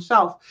person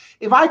themselves.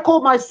 If I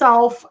call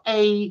myself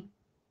a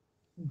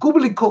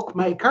gobbledygook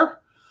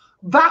maker,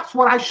 that's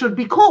what I should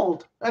be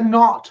called, and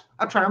not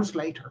a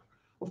translator.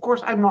 Of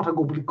course, I'm not a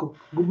gobbledygook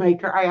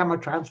maker. I am a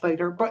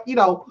translator. But, you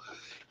know,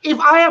 if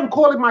I am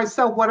calling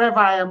myself whatever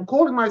I am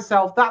calling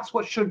myself, that's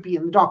what should be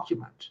in the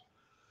document.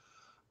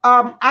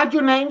 Add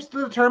your names to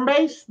the term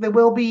base. They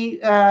will be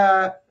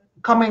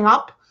coming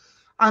up,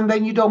 and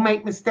then you don't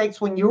make mistakes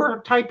when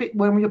you're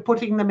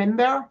putting them in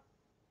there.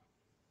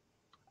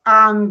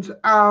 And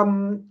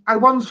I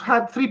once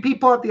had 3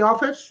 people at the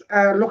office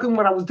looking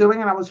what I was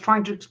doing, and I was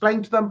trying to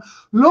explain to them,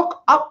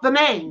 look up the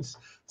names.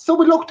 So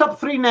we looked up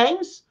 3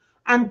 names,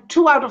 and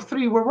 2 out of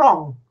 3 were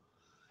wrong.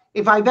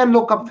 If I then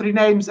look up 3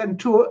 names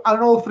and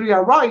all 3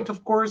 are right,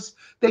 of course,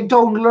 they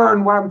don't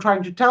learn what I'm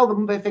trying to tell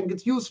them. They think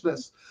it's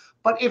useless.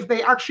 But if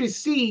they actually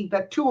see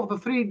that 2 of the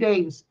 3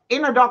 names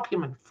in a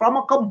document from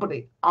a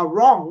company are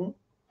wrong,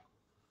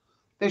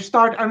 they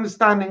start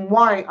understanding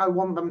why I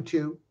want them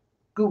to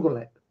Google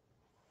it.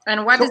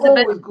 And what is the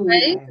best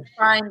way to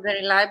find the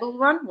reliable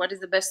one? What is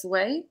the best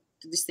way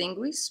to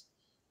distinguish?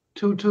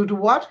 To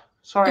what?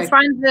 Sorry. To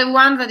find the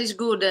one that is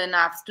good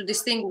enough to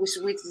distinguish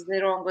which is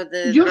the wrong with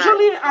the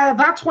usually right.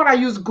 That's what I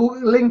use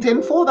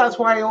LinkedIn for. That's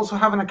why I also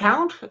have an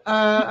account,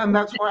 and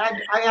that's why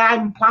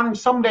I'm planning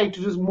someday to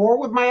do more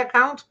with my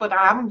account, but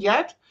I haven't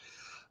yet.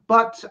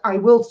 But I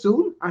will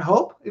soon, I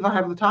hope, if I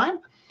have the time.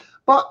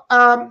 But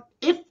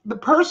if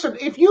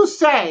you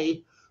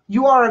say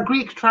you are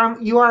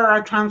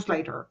a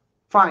translator,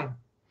 fine.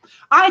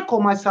 I call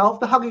myself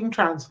the hugging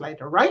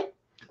translator, right?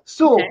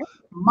 So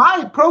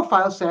my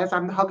profile says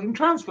I'm the hugging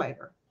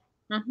translator.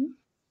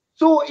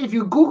 So if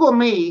you Google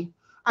me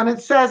and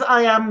it says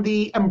I am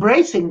the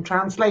embracing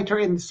translator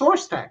in the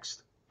source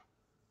text,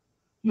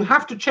 you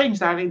have to change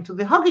that into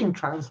the hugging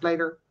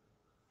translator.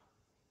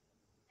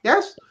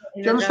 Yes?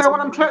 Do you understand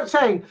what I'm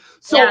saying?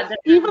 So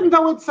even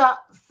though it's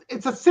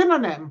a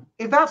synonym,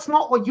 if that's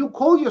not what you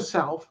call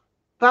yourself,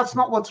 that's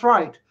not what's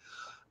right.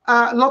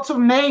 Lots of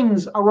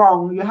names are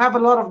wrong. You have a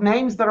lot of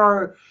names that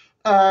are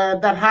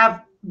that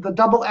have the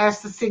double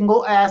S, the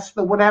single S,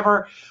 the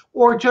whatever,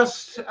 or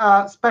just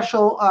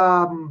special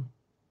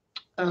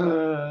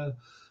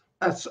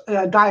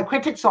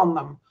diacritics on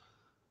them.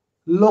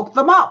 Look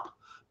them up,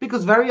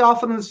 because very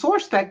often in the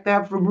source text they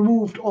have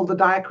removed all the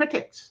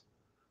diacritics,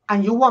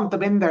 and you want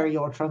them in there,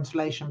 your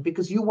translation,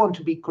 because you want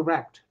to be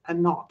correct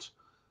and not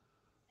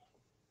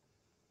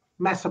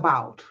mess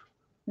about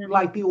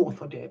like the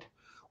author did.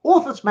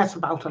 Authors mess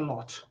about a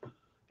lot.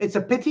 It's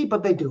a pity,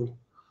 but they do.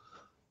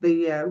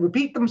 They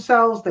repeat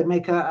themselves. They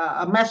make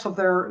a mess of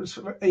their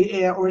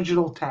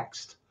original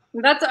text.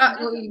 That's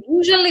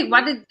usually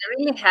what it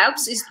really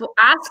helps is to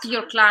ask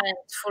your client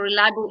for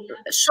reliable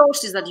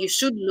sources that you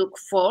should look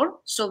for.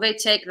 So they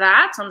take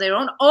that on their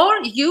own, or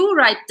you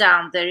write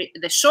down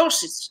the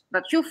sources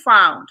that you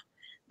found,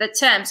 the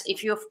terms,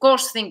 if you of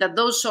course think that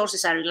those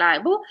sources are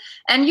reliable,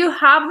 and you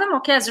have them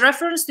as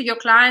reference to your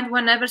client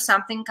whenever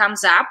something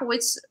comes up,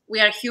 which we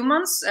are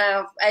humans,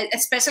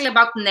 especially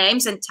about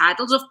names and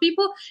titles of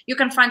people. You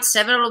can find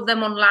several of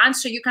them online,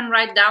 so you can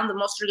write down the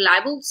most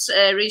reliable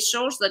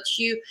resource that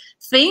you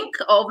think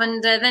of,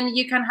 and then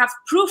you can have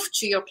proof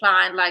to your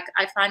client, like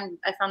I found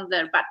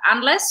there. But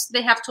unless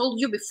they have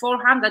told you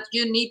beforehand that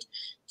you need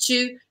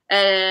to,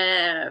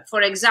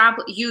 for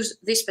example, use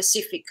this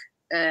specific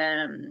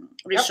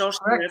resource.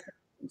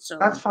 So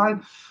that's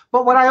fine.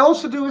 But what I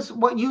also do is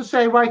what you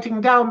say,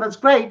 writing down. That's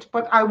great,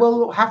 but I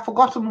will have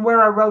forgotten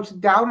where I wrote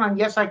it down. And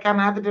yes, I can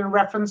have it in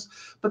reference,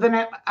 but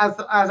then as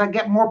I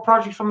get more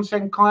projects from the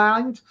same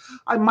client,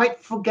 I might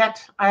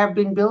forget I have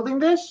been building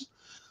this.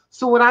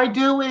 So what I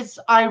do is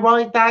I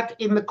write that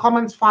in the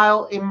comments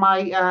file in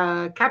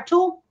my CAT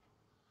tool.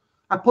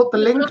 I put the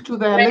link to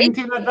the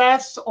LinkedIn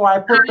address, or I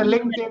put the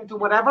LinkedIn to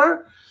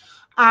whatever,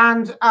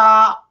 and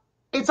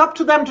it's up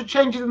to them to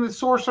change it in the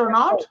source or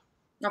not.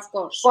 Of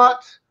course.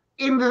 But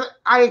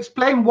I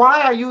explain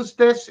why I use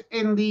this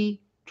in the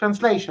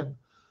translation.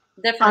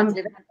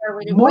 Definitely.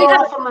 More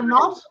often than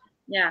not,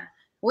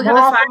 more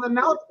often than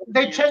not,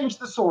 they change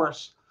the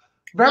source.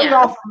 Very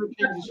often they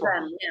change the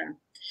source.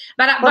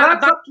 But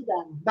that's up to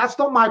them. That's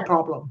not my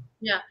problem.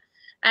 Yeah.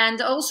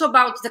 And also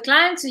about the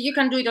client, you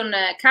can do it on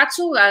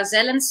Katsu, as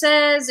Ellen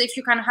says. If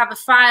you can have a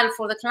file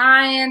for the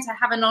client, I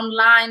have an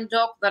online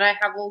doc that I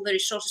have all the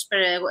resources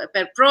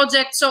per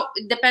project. So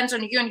it depends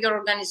on you and your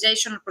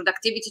organization,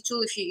 productivity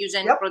tool, if you use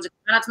any project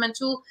management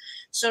tool.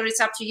 So it's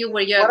up to you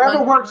where you're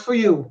whatever works for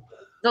you.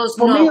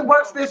 For me, it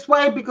works this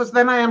way, because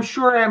then I am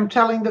sure I am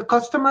telling the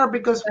customer,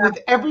 because with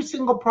every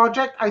single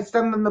project, I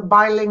send them the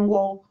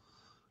bilingual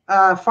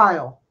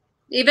file.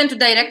 Even to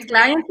direct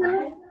clients?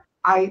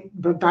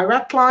 The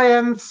direct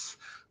clients,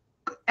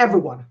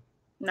 everyone.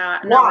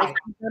 Why?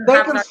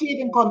 They can see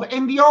it in context.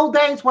 In the old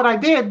days, what I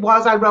did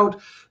was I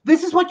wrote,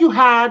 this is what you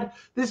had.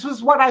 This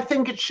was what I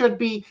think it should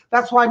be.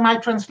 That's why my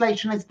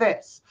translation is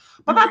this.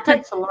 But that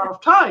takes a lot of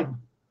time.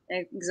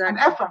 Exactly. And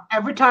effort.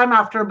 Every time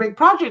after a big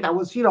project, I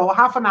was,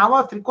 half an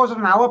hour, three-quarters of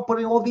an hour,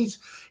 putting all these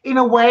in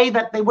a way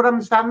that they would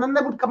understand. And then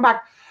they would come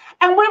back.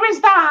 And where is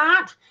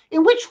that?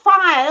 In which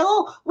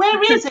file?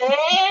 Where is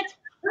it?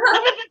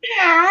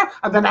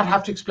 And then I'd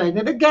have to explain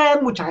it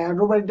again, which I had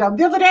already done.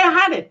 The other day I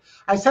had it.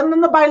 I sent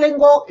them the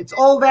bilingual. It's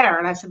all there.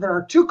 And I said, there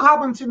are 2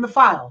 comments in the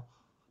file.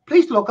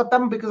 Please look at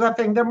them because I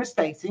think they're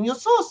mistakes in your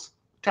source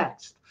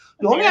text.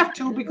 You only have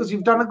 2 because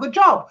you've done a good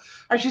job.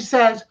 And she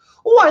says,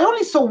 oh, I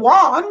only saw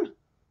 1.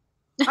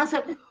 I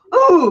said,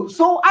 oh,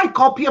 so I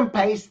copy and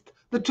paste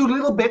the 2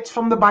 little bits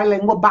from the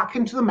bilingual back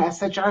into the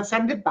message and I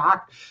send it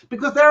back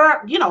because there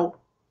are, you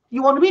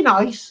want to be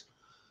nice,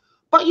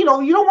 but you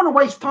don't want to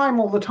waste time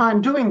all the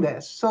time doing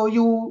this.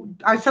 So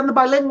I send the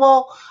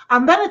bilingual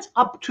and then it's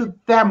up to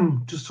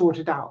them to sort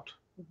it out,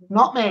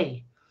 not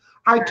me.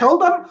 I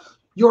told them,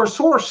 your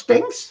source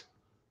stinks.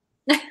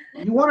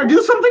 You want to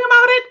do something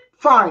about it?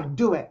 Fine,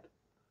 do it.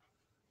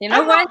 You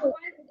know why?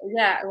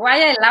 Yeah,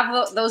 why I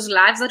love those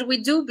lives that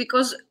we do,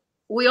 because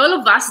we all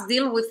of us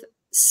deal with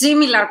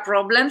similar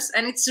problems,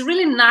 and it's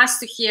really nice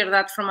to hear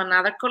that from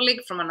another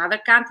colleague from another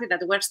country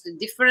that works in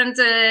different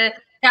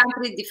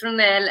country, different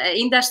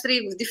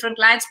industry with different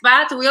clients.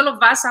 But we all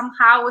of us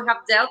somehow we have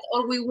dealt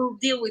or we will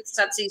deal with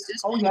such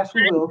issues. Oh yes,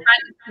 we will.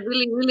 It's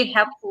really, really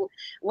helpful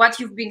what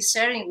you've been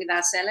sharing with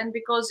us, Ellen,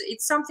 because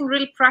it's something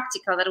really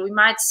practical that we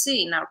might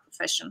see in our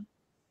profession.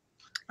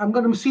 I'm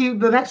going to see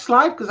the next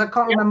slide because I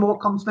can't remember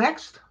what comes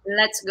next.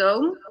 Let's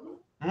go.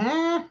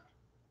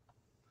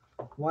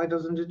 Why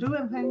doesn't it do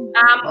anything?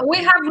 We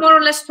have more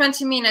or less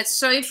 20 minutes,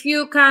 so if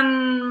you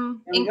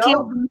can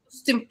include the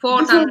most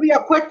important. This will be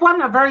a quick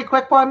one, a very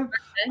quick one.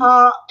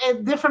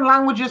 In different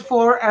languages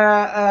for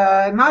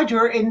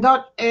Niger. In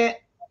Dutch,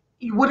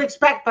 you would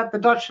expect that the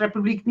Dutch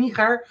Republiek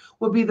Niger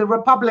would be the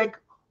Republic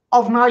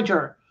of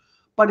Niger,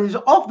 but it is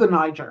of the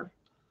Niger.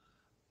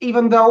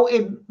 Even though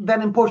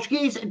then in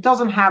Portuguese it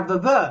doesn't have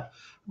the,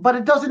 but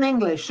it does in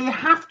English. So you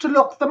have to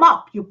look them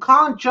up. You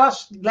can't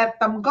just let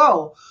them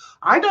go.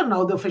 I don't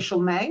know the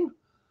official name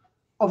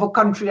of a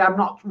country I'm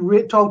not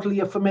totally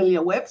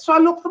familiar with, so I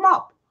look them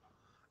up.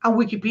 And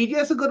Wikipedia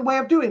is a good way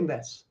of doing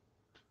this.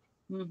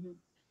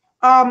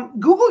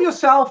 Google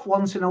yourself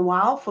once in a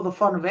while for the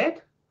fun of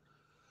it.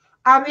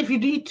 And if you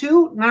need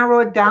to, narrow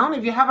it down.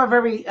 If you have a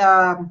very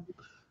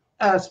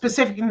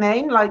specific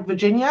name like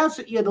Virginia's,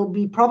 it'll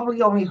be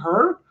probably only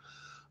her.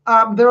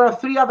 There are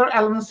 3 other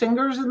Ellen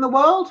singers in the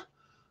world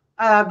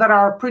that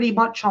are pretty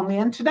much on the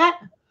internet.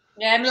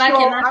 Yeah, I'm like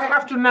so I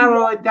have to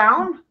narrow it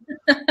down.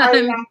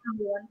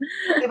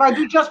 If I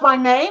do just my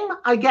name,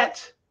 I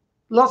get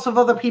lots of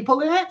other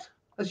people in it,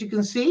 as you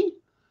can see.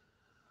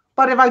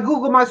 But if I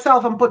Google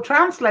myself and put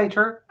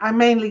translator, I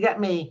mainly get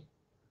me.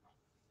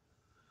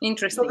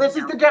 Interesting. So this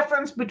is the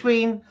difference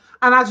between,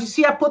 and as you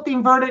see, I put the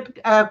inverted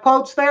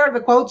quotes there,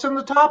 the quotes on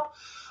the top.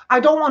 I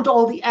don't want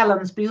all the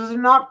Ellens because if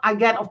not, I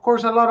get, of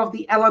course, a lot of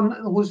the Ellen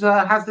who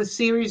has this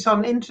series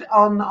on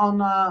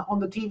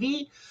the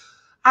TV.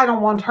 I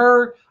don't want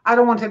her. I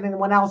don't want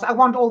anyone else. I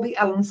want all the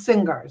Ellen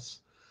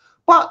singers.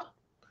 But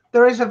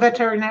there is a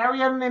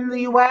veterinarian in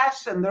the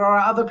US and there are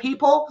other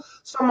people.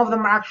 Some of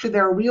them are actually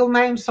their real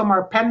names. Some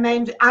are pen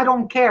names. I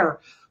don't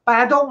care. But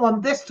I don't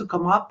want this to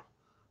come up.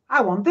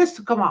 I want this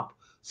to come up.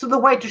 So the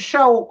way to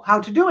show how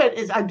to do it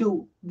is I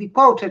do the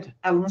quoted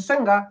Ellen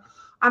singer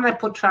and I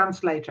put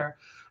translator.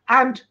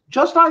 And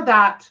just like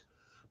that,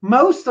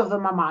 most of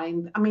them are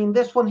mine. I mean,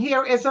 this one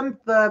here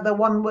isn't the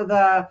one with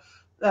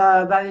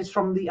that is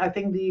from I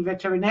think the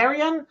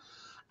veterinarian.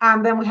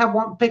 And then we have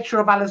one picture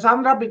of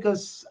Alessandra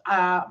because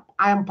I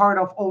am part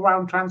of All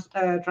Round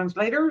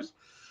Translators.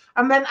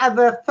 And then at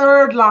the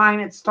 3rd line,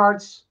 it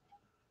starts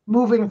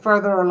moving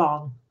further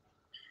along.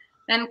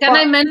 And can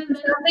I mention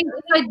something?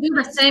 If I do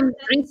the same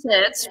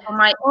research for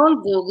my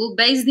own Google,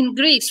 based in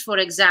Greece, for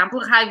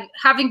example,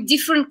 having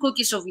different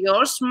cookies of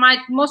yours might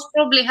most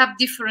probably have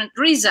different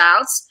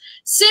results,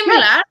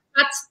 similar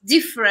but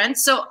different.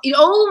 So it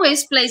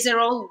always plays a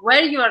role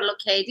where you are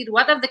located,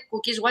 what are the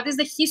cookies, what is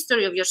the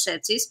history of your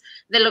searches,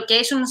 the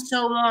location, and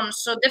so on.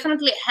 So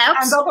definitely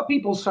helps. And other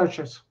people's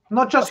searches,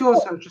 not just your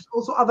searches,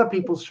 also other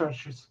people's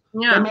searches.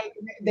 Yeah.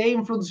 They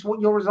influence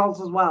your results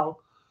as well.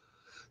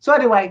 So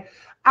anyway,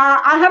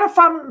 I had a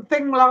fun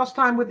thing last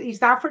time with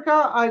East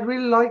Africa. I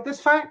really like this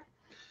fact.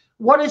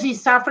 What is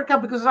East Africa?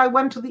 Because I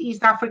went to the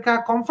East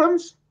Africa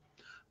conference,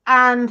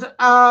 and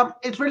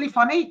it's really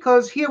funny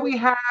because here we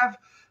have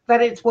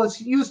that it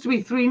used to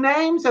be 3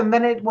 names, and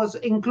then it was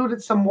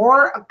included some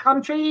more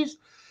countries,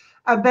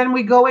 and then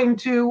we go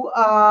into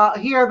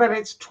here that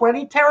it's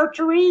 20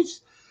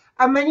 territories,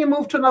 and then you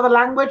move to another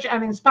language,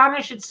 and in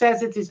Spanish it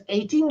says it is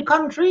 18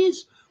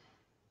 countries.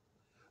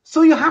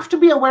 So you have to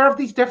be aware of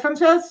these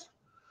differences.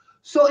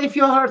 So if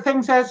your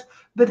thing says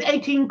that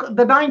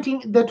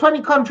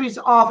 20 countries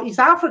of East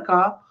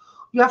Africa,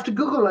 you have to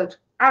Google it,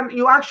 and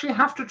you actually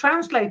have to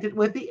translate it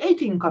with the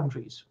 18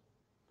 countries.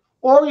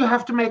 Or you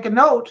have to make a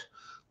note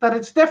that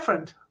it's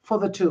different for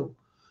the 2.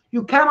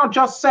 You cannot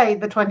just say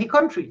the 20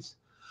 countries,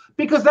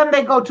 because then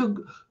they go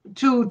to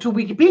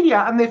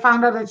Wikipedia and they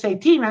found out it's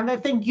 18 and they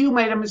think you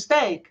made a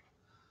mistake.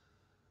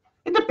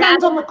 It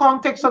depends on the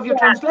context of your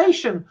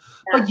translation,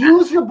 but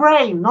use your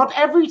brain. Not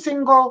every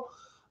single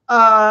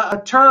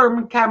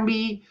term can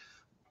be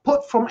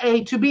put from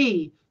A to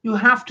B. You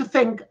have to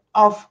think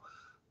of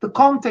the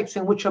context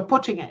in which you're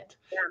putting it.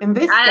 In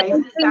this I case,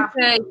 don't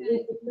think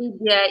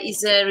Wikipedia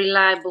is a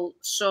reliable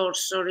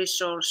source or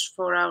resource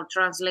for our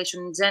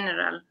translation in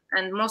general.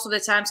 And most of the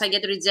times I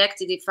get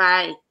rejected if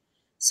I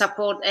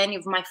support any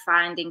of my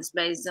findings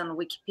based on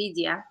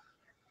Wikipedia.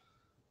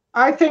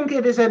 I think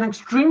it is an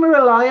extremely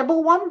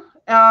reliable one.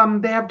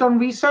 They have done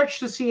research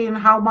to see in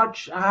how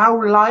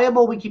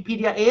reliable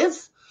Wikipedia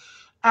is.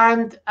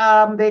 And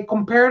they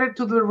compared it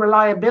to the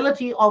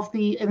reliability of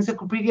the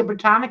Encyclopedia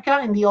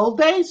Britannica in the old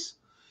days.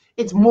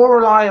 It's more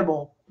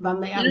reliable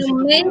than the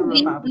Encyclopedia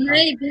Britannica.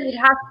 Maybe it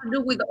has to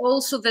do with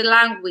also the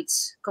language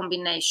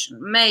combination.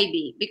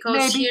 Maybe,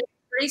 because here in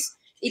Greece,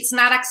 it's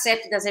not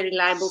accepted as a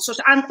reliable source.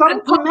 And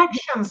some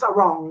connections are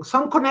wrong.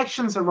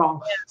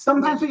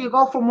 Sometimes when you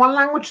go from one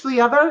language to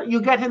the other,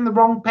 you get in the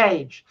wrong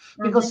page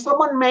because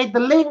someone made the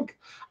link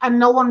and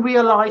no one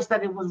realized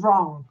that it was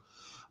wrong.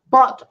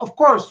 But of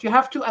course, you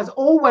have to, as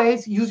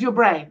always, use your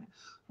brain.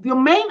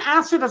 Your main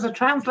asset as a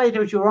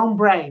translator is your own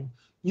brain.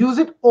 Use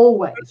it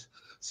always.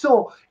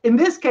 So in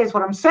this case,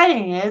 what I'm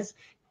saying is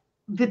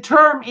the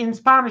term in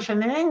Spanish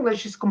and in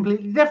English is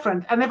completely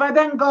different. And if I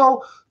then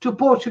go to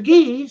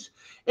Portuguese,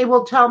 it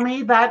will tell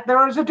me that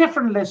there is a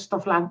different list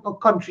of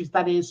countries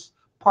that is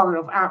part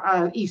of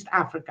East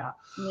Africa,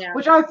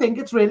 which I think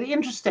it's really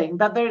interesting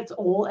that there's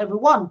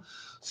everyone.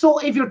 So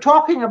if you're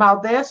talking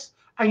about this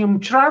and you're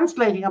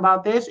translating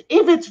about this,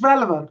 if it's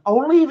relevant,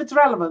 only if it's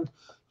relevant,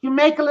 you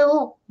make a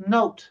little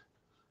note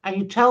and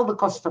you tell the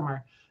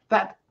customer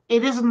that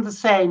it isn't the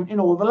same in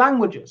all the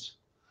languages.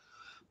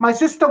 My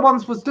sister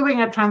once was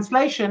doing a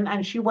translation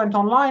and she went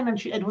online and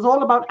it was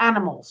all about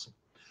animals.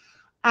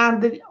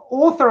 And the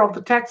author of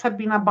the text had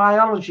been a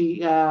biology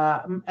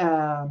guy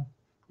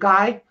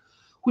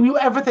who knew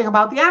everything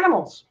about the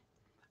animals.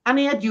 And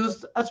he had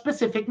used a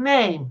specific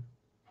name.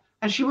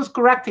 And she was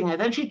correcting it.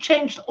 And she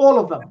changed all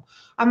of them.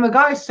 And the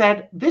guy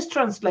said, this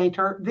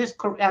translator, this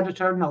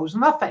editor knows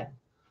nothing.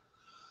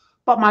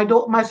 But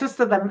my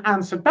sister then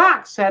answered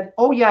back, said,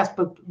 oh, yes,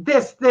 but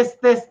this.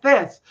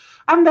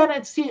 And then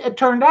it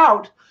turned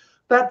out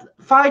that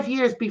 5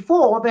 years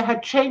before, they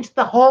had changed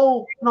the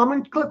whole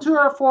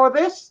nomenclature for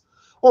this.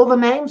 All the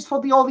names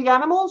for all the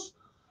animals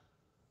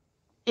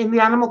in the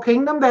animal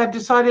kingdom, they had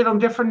decided on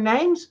different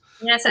names.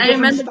 Yes, I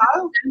remember.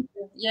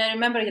 Yeah, I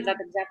remember that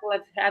example.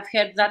 I've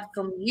heard that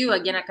from you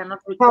again. I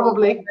cannot recall.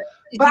 Probably,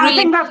 but really... I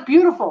think that's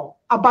beautiful.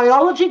 A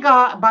biologist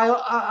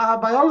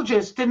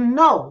didn't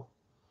know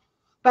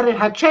that it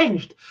had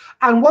changed,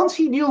 and once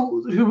he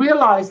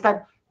realized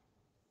that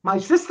my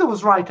sister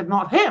was right and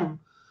not him,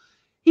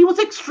 he was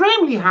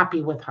extremely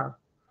happy with her.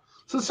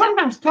 So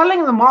sometimes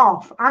telling them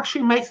off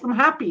actually makes them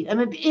happy. And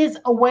it is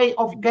a way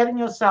of getting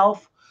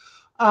yourself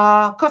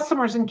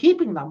customers and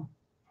keeping them.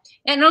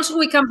 And also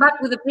we come back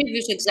with the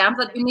previous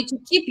example that you need to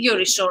keep your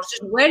resources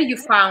where you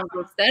found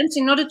those terms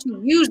in order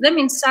to use them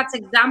in such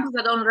examples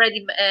that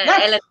already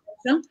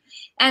mentioned.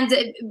 And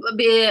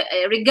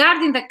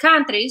regarding the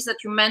countries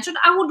that you mentioned,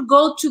 I would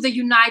go to the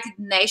United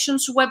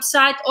Nations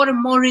website or a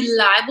more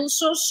reliable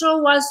source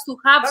so as to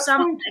have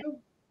something.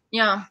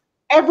 Yeah.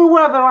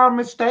 Everywhere there are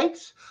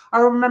mistakes. I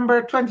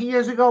remember 20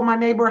 years ago, my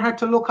neighbor had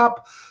to look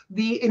up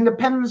the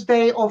Independence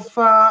Day of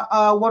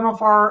one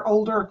of our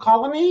older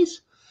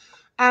colonies.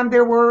 And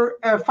there were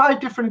 5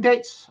 different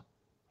dates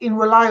in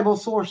reliable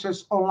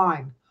sources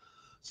online.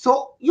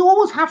 So you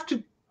always have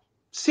to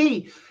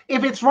see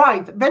if it's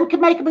right. Then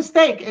can make a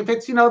mistake. If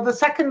it's, the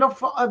second of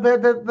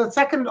the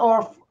second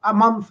of a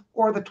month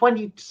or the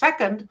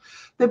 22nd,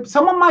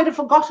 someone might have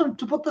forgotten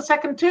to put the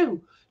second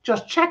too.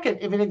 Just check it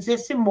if it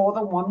exists in more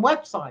than one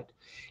website.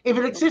 If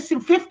it exists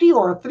in 50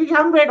 or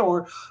 300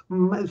 or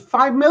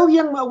 5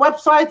 million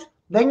websites,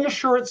 then you're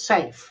sure it's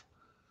safe.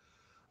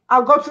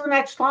 I'll go to the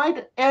next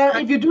slide.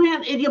 If you're doing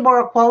an idiom or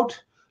a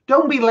quote,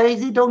 don't be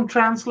lazy, don't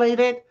translate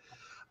it.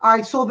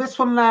 I saw this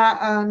one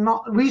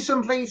not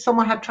recently.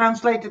 Someone had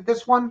translated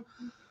this one.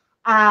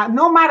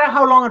 No matter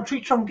how long a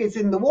tree trunk is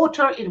in the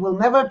water, it will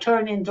never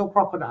turn into a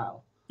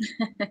crocodile.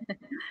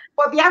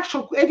 But the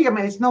actual idiom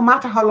is, no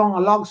matter how long a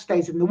log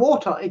stays in the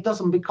water, it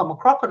doesn't become a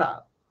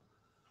crocodile.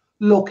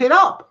 Look it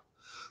up.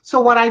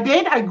 So what I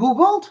did, I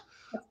Googled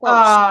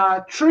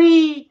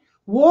tree,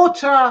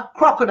 water,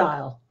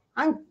 crocodile,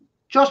 and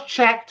just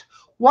checked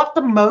what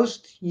the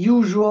most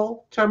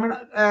usual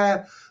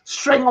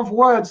string of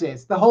words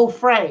is, the whole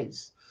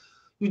phrase.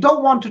 You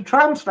don't want to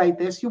translate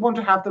this, you want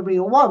to have the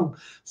real one.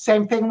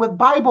 Same thing with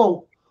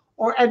Bible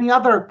or any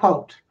other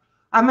quote.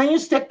 And then you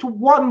stick to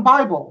one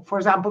Bible. For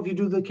example, if you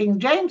do the King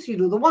James, you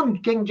do the one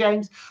King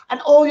James,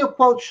 and all your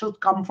quotes should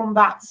come from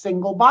that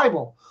single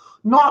Bible,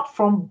 not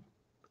from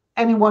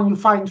anyone you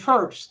find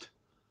first.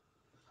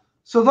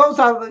 So those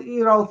are,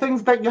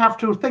 things that you have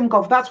to think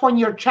of. That's when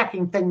you're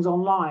checking things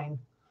online.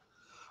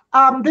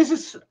 This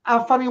is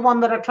a funny one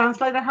that a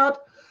translator had.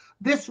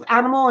 This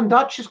animal in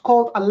Dutch is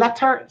called a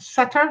letter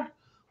setter,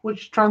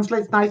 which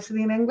translates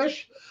nicely in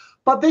English.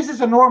 But this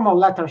is a normal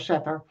letter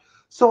setter.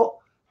 So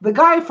the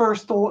guy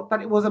first thought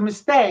that it was a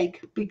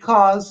mistake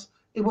because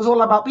it was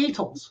all about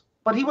beetles,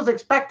 but he was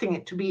expecting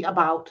it to be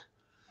about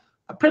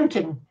a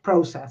printing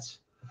process.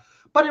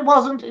 But it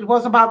wasn't. It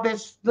was about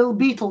this little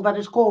beetle that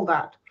is called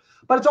that.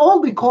 But it's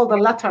all be called a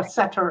letter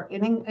setter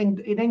in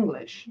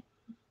English.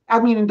 I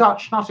mean in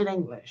Dutch, not in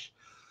English.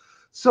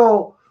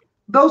 So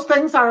those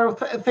things are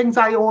things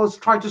I always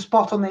try to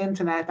spot on the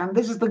internet. And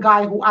this is the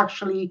guy who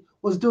actually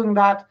was doing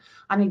that,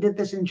 and he did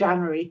this in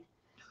January.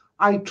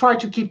 I try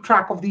to keep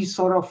track of these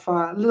sort of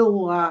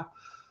little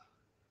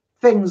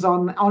things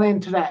on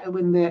internet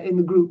in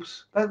the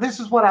groups. This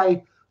is what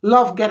I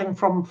love getting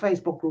from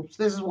Facebook groups.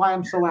 This is why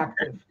I'm so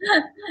active.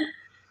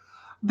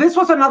 This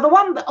was another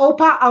one, the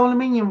OPA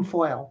aluminium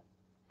foil.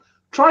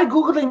 Try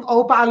Googling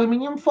OPA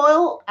aluminium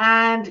foil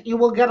and you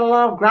will get a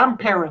lot of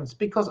grandparents,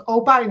 because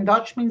OPA in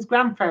Dutch means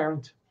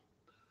grandparent.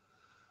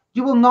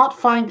 You will not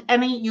find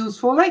any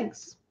useful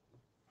links.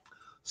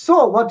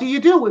 So what do you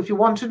do if you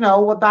want to know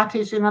what that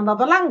is in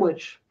another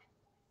language?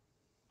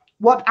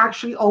 What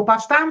actually OPA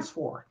stands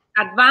for?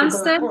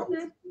 Advanced settings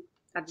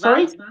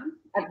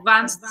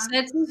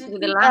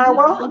with the language.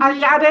 Well, I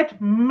added,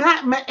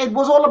 it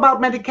was all about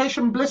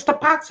medication blister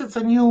packs. It's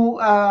a new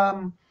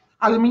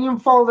aluminium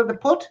foil that they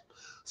put.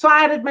 So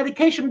I added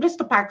medication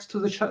blister packs to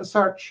the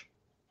search.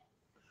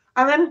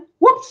 And then,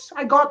 whoops,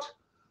 I got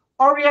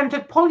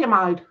oriented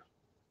polyamide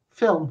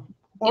film.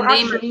 Or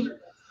actually,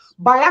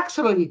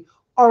 biaxially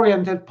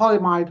oriented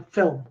polyamide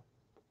film.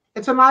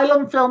 It's a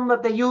nylon film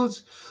that they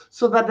use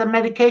so that the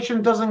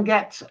medication doesn't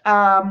get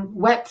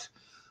wet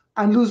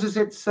and loses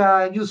its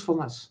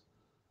usefulness.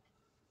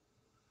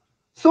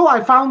 So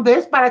I found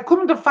this, but I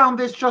couldn't have found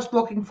this just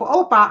looking for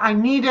OPA. I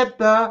needed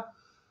the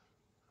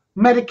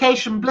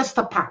medication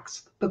blister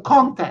packs, the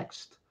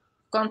context.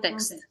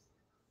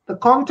 The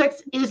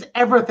context is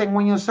everything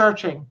when you're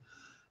searching.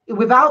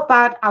 Without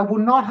that, I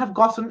would not have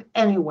gotten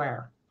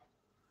anywhere.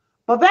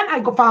 But then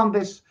I found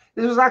this.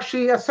 This was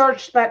actually a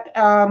search that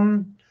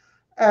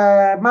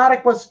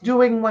Marek was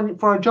doing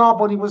for a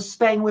job when he was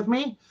staying with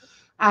me.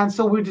 And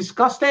so we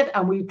discussed it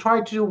and we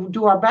tried to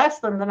do our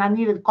best. And then I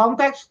needed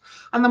context.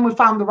 And then we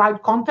found the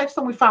right context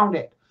and we found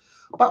it.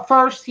 But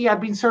first, he had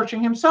been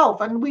searching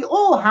himself. And we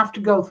all have to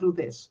go through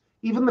this.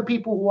 Even the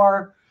people who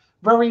are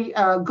very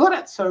good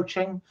at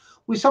searching,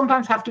 we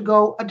sometimes have to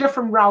go a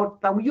different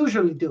route than we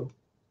usually do.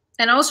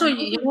 And also,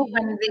 you know,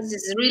 when this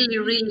is really,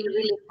 really,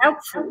 really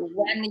helpful,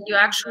 when you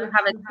actually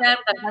have a term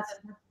that has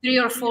 3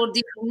 or 4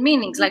 different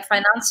meanings, like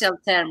financial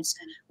terms,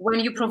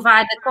 when you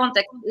provide the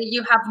context,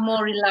 you have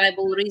more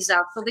reliable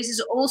results. So this is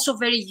also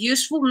very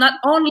useful, not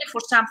only for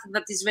something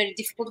that is very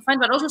difficult to find,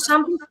 but also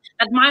something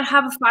that might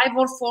have 5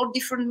 or 4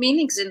 different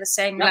meanings in the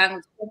same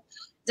language.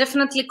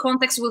 Definitely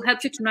context will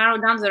help you to narrow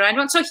down the right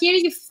one. So here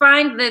you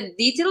find the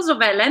details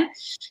of Ellen.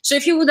 So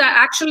if you would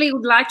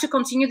would like to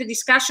continue the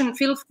discussion,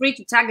 feel free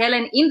to tag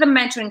Ellen in the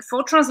Mentoring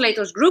for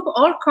Translators group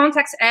or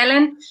contact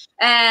Ellen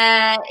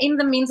in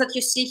the means that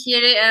you see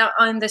here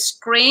on the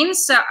screen.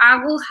 So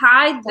I will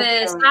hide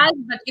the slide,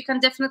 but you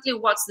can definitely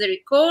watch the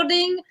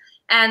recording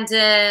and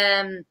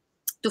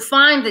to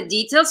find the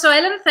details. So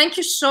Ellen, thank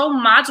you so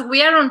much.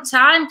 We are on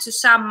time to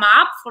sum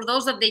up for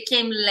those that they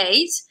came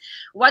late.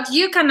 What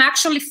you can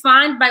actually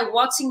find by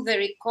watching the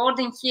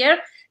recording here,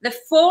 the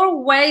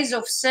 4 ways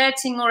of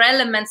searching or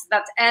elements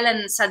that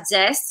Ellen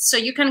suggests. So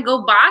you can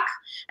go back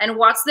and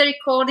watch the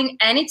recording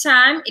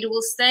anytime. It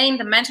will stay in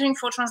the Mentoring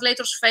for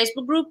Translators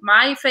Facebook group,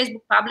 my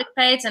Facebook public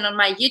page, and on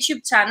my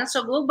YouTube channel.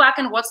 So go back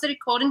and watch the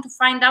recording to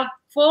find out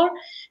 4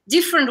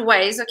 different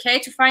ways, okay,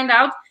 to find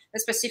out a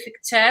specific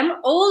term.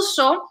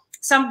 Also,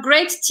 some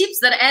great tips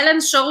that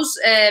Ellen shows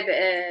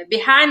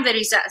behind the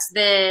results,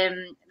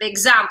 the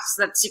examples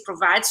that she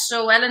provides.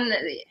 So Ellen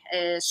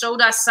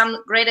showed us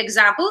some great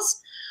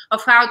examples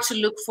of how to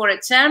look for a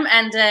term.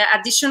 And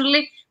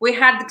additionally, we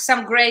had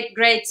some great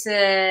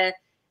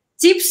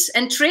tips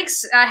and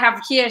tricks. I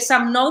have here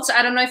some notes.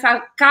 I don't know if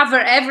I'll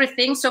cover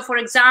everything. So for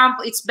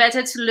example, it's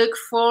better to look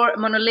for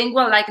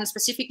monolingual, like in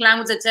specific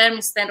language, a term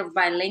instead of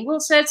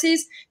bilingual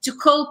searches, to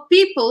call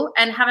people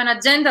and have an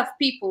agenda of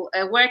people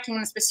working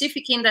in a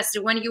specific industry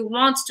when you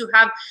want to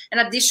have an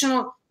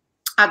additional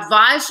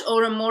advice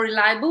or a more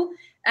reliable,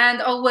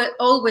 and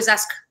always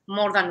ask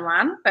more than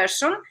one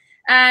person.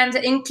 And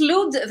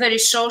include the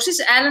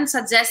resources. Ellen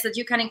suggests that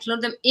you can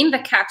include them in the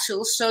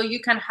capsules, so you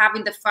can have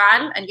in the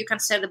file and you can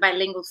share the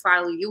bilingual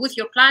file with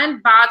your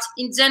client. But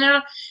in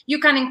general, you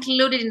can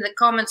include it in the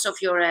comments of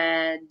your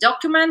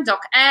document,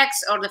 docx,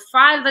 or the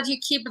file that you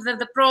keep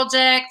the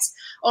projects,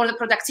 or the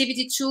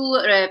productivity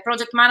tool,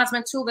 project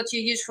management tool that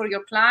you use for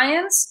your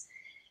clients.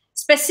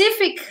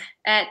 Specific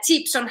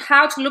tips on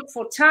how to look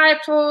for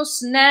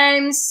typos,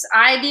 names,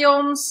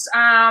 idioms,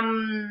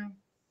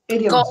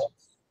 idioms.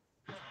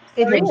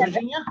 Idiom,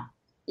 Virginia?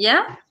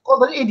 Yeah? It's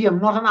called an idiom,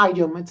 not an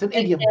idiom. It's an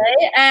idiom.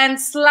 Okay. And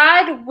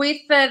slide with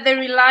the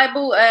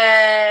reliable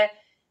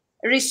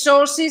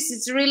resources.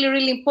 It's really,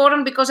 really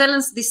important because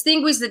Ellen's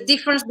distinguished the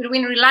difference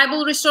between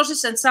reliable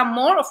resources and some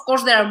more. Of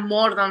course, there are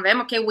more than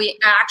them. Okay, we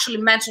actually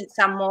mentioned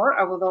some more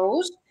of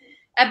those.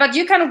 But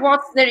you can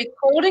watch the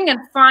recording and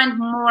find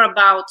more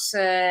about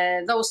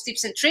those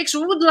tips and tricks.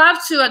 We would love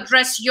to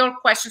address your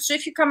questions. So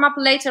if you come up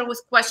later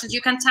with questions,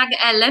 you can tag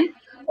Ellen,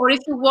 or if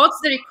you watch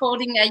the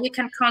recording, you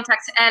can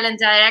contact Ellen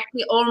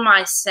directly or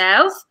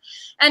myself.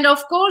 And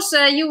of course,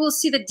 you will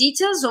see the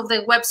details of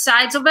the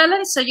websites of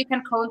Ellen, so you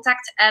can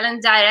contact Ellen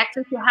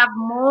directly if you have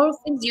more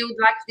things you would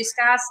like to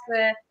discuss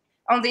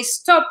on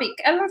this topic.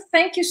 Ellen,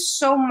 thank you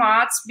so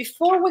much.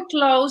 Before we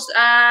close,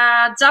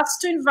 just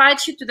to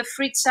invite you to the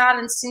free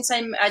challenge, since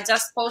I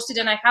just posted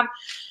and I have,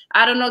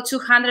 I don't know,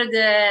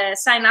 200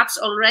 sign-ups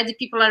already.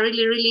 People are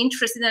really, really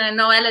interested, and I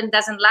know Ellen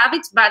doesn't love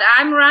it, but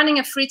I'm running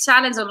a free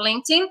challenge on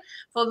LinkedIn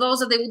for those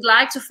that they would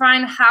like to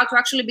find how to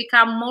actually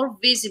become more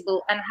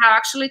visible and how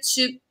actually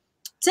to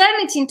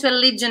turn it into a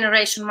lead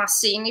generation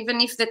machine.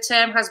 Even if the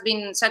term has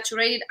been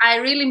saturated, I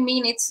really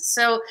mean it.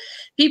 So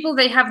people,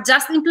 they have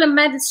just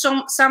implemented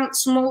some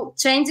small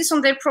changes on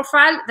their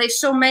profile. They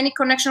saw many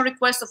connection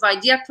requests of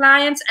idea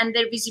clients, and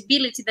their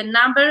visibility, the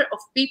number of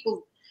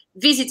people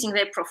visiting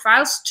their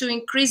profiles, to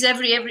increase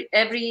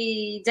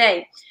every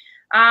day.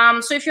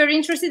 So if you're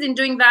interested in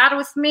doing that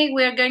with me,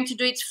 we are going to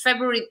do it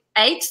February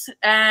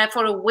 8th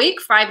for a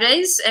week, 5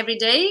 days, every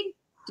day,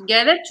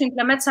 together to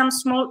implement some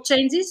small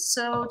changes,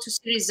 so to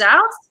see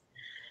results.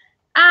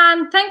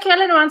 And thank you,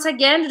 Ellen, once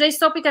again. Today's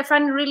topic I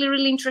find really,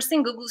 really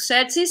interesting. Google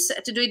searches,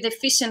 to do it the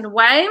efficient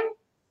way.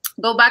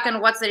 Go back and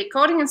watch the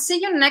recording, and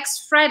see you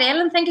next Friday.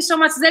 Ellen, thank you so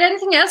much. Is there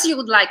anything else you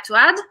would like to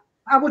add?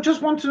 I would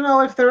just want to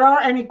know if there are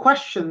any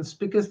questions,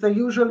 because there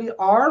usually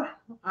are.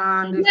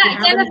 And if you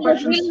have any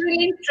questions, was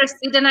really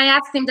interested, and I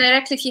asked him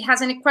directly if he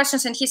has any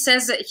questions, and he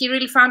says that he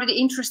really found it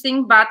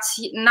interesting, but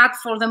not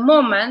for the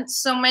moment.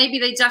 So maybe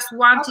they just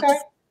wanted to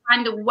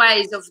find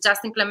ways of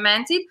just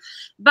implement it.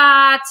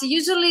 But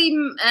usually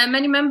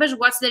many members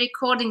watch the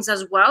recordings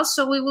as well,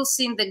 so we will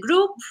see in the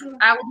group.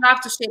 I would love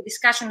to see a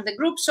discussion in the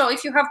group. So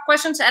if you have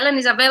questions, Ellen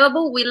is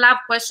available. We love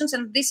questions,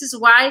 and this is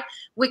why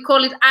we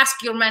call it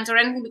Ask Your Mentor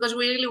Anything, because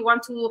we really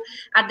want to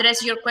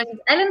address your questions.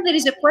 Ellen, there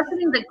is a question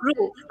in the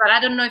group, but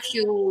I don't know if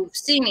you've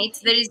seen it.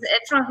 There is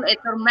a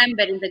translator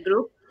member in the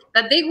group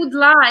that they would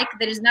like,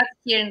 there is not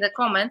here in the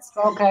comments.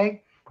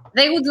 Okay.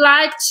 They would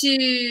like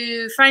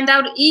to find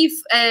out if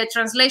a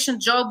translation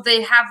job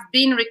they have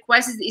been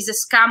requested is a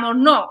scam or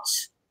not.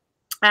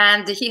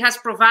 And he has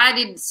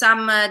provided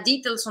some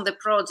details on the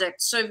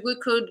project. So if we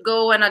could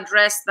go and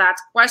address that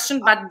question,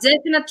 but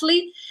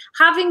definitely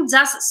having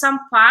just some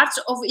parts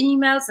of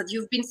emails that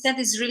you've been sent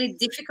is really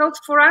difficult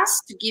for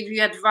us to give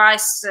you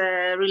advice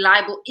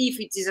reliable if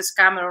it is a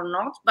scammer or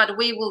not. But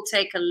we will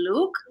take a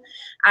look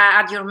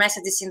at your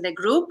messages in the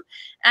group.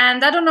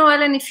 And I don't know,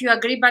 Ellen, if you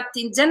agree, but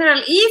in general,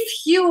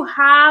 if you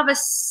have a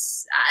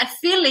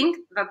feeling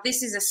that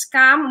this is a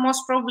scam,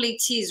 most probably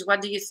it is.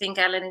 What do you think,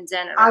 Ellen, in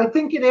general? I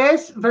think it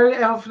is.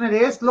 Very often it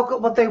is. Look at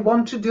what they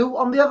want to do.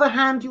 On the other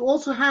hand, you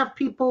also have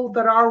people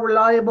that are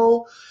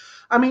reliable.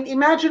 I mean,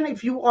 imagine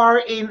if you are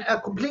in a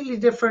completely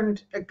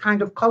different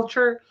kind of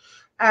culture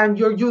and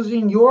you're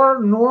using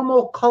your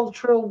normal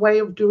cultural way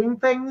of doing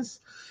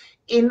things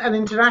in an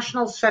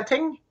international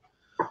setting,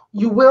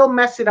 you will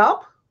mess it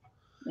up.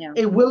 Yeah.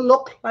 It will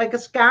look like a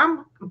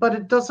scam, but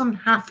it doesn't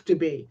have to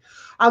be.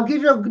 I'll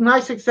give you a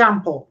nice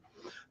example.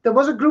 There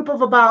was a group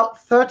of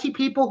about 30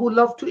 people who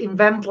love to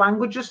invent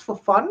languages for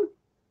fun.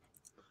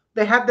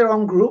 They had their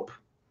own group.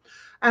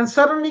 And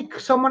suddenly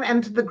someone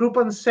entered the group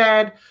and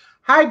said,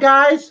 "Hi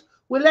guys,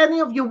 will any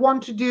of you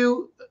want to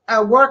do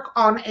work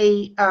on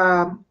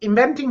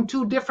inventing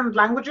 2 different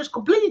languages,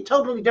 completely,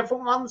 totally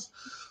different ones,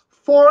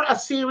 for a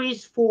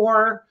series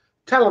for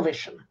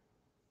television?"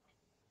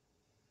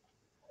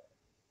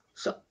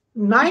 So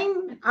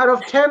 9 out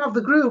of 10 of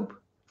the group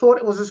thought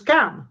it was a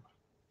scam.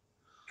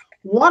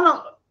 One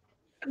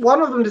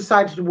of them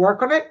decided to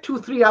work on it. 2,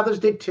 3 others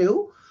did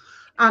too.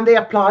 And they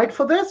applied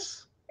for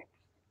this.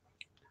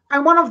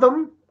 And one of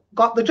them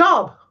got the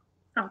job.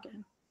 Okay.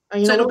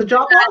 And you know what the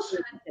job was?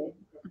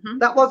 Mm-hmm.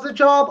 That was the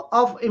job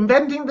of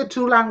inventing the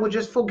 2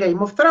 languages for Game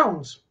of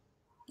Thrones.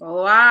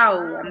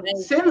 Wow.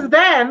 Amazing. Since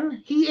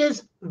then, he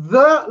is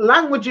the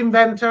language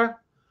inventor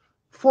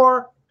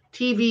for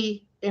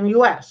TV in the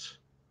US.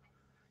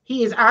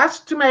 He is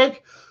asked to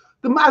make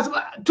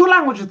 2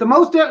 languages, the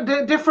most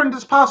different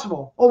as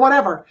possible, or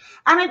whatever.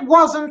 And it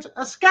wasn't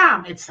a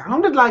scam. It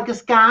sounded like a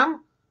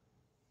scam.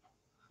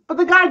 But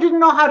the guy didn't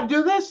know how to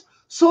do this,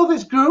 saw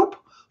this group,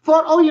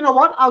 thought, oh, you know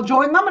what, I'll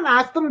join them and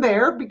ask them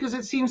there, because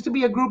it seems to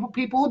be a group of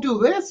people who do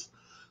this.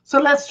 So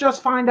let's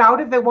just find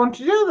out if they want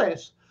to do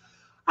this.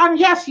 And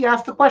yes, he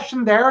asked the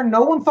question there, and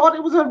no one thought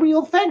it was a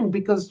real thing,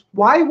 because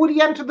why would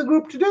he enter the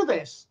group to do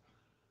this?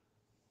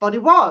 But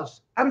it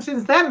was. And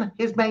since then,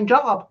 his main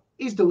job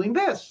is doing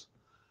this.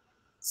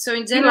 So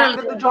in general,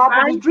 the job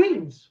of his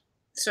dreams.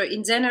 So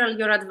in general,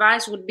 your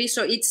advice would be,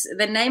 so it's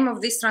the name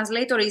of this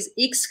translator is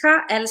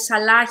Iksha El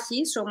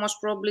Salahi, so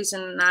most probably it's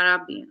an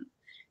Arabian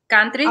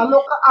country.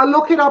 I'll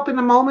look it up in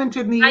a moment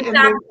in the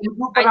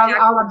group, but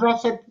I'll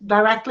address it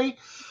directly.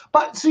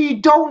 But so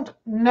you don't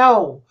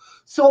know.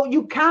 So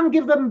you can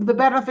give them the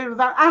benefit of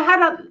that. I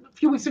had a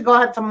few weeks ago,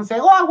 I had someone say,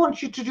 oh, I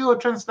want you to do a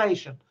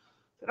translation.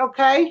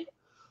 Okay.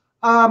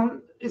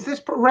 Is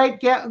this rate?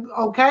 Yeah.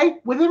 Okay.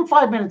 Within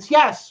 5 minutes.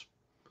 Yes.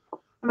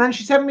 And then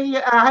she sent me,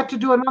 I had to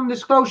do a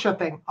non-disclosure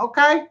thing.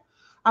 Okay.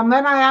 And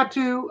then I had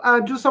to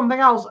do something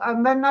else.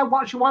 And then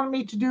she wanted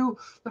me to do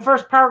the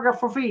first paragraph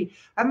for free.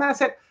 And then I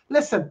said,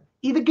 listen,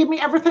 either give me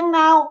everything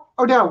now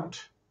or don't.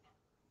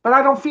 But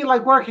I don't feel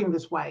like working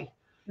this way.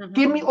 Mm-hmm.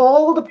 Give me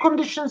all the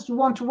conditions you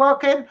want to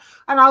work in,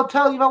 and I'll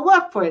tell you I'll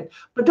work for it.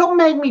 But don't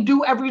make me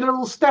do every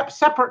little step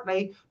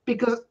separately,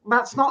 because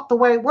that's not the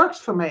way it works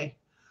for me.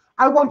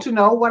 I want to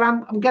know what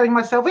I'm getting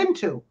myself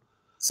into.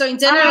 So in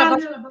general,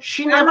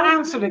 she never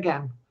answered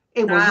again.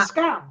 It was a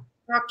scam.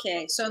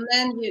 Okay, so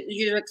then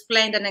you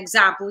explained an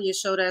example, you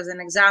showed us an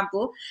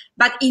example.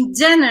 But in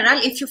general,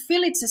 if you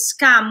feel it's a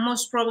scam,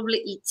 most probably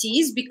it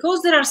is,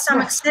 because there are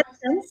some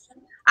exceptions.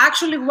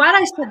 Actually, what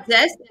I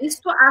suggest is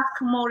to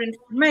ask more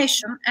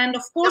information. And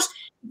of course,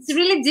 it's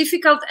really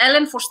difficult,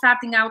 Ellen, for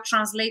starting out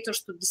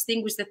translators to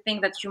distinguish the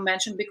thing that you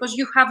mentioned, because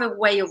you have a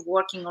way of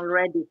working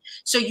already.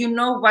 So you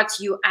know what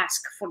you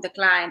ask for the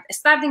client. A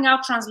starting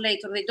out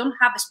translator, they don't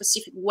have a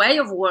specific way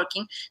of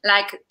working,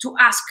 like to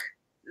ask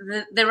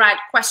the right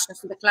questions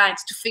to the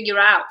clients to figure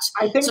out.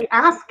 I think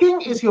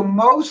asking is your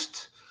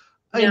most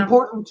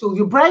important tool.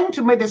 Your brain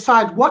to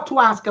decide what to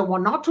ask and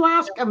what not to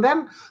ask, and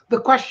then the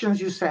questions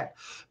you set,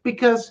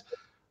 because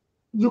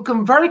you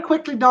can very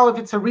quickly know if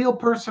it's a real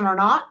person or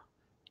not,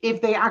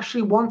 if they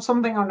actually want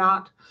something or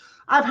not.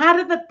 I've had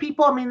it that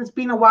people, I mean, it's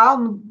been a while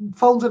and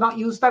phones are not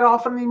used that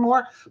often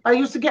anymore, but I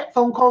used to get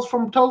phone calls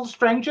from total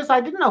strangers. I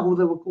didn't know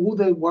who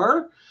they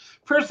were.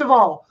 First of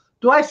all,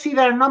 do I see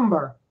their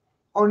number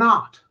or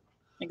not?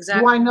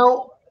 Exactly. Do I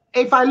know?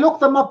 If I look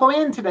them up on the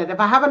internet, if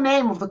I have a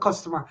name of the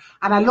customer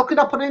and I look it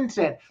up on the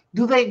internet,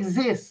 do they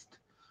exist?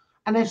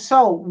 And if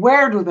so,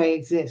 where do they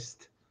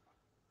exist?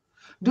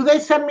 Do they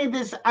send me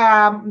this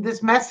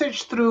this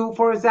message through,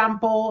 for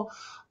example,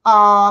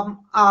 a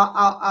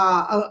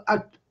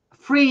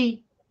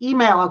free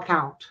email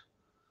account?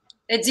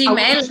 A Gmail?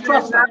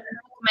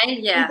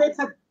 Yeah. If it's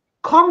a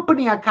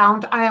company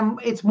account,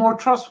 it's more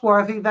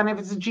trustworthy than if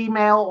it's a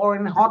Gmail or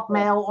in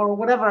Hotmail or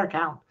whatever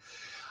account.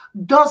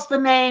 Does the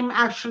name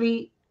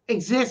actually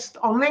exist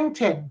on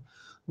LinkedIn?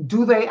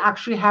 Do they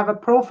actually have a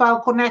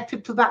profile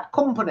connected to that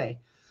company?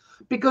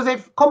 Because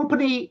if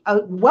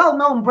a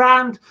well-known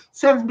brand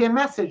sends me a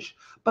message,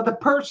 but the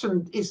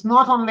person is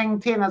not on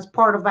LinkedIn as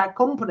part of that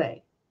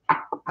company,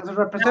 as a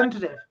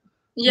representative,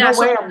 no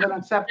way I'm going to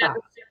accept that.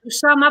 To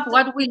sum up,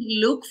 what we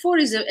look for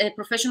is a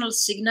professional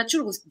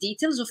signature with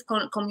details of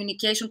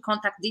communication,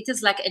 contact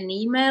details, like an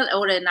email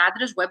or an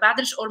address, web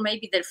address, or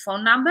maybe their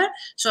phone number,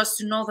 so as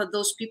to know that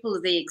those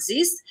people, they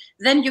exist.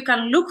 Then you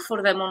can look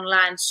for them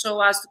online so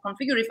as to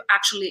configure if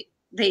actually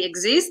they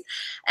exist.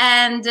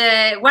 And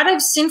what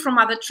I've seen from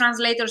other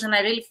translators, and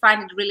I really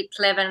find it really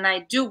clever, and I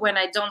do when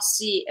I don't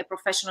see a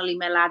professional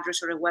email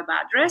address or a web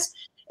address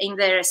in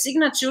their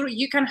signature,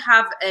 you can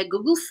have a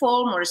Google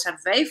form or a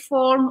survey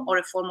form or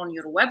a form on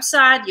your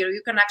website.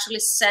 You can actually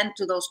send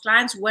to those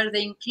clients where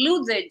they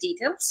include their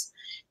details,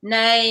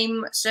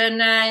 name,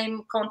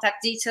 surname,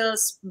 contact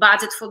details,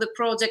 budget for the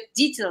project,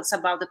 details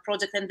about the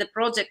project and the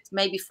project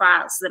maybe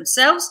files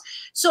themselves,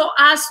 so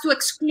as to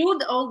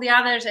exclude all the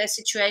other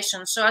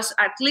situations, so as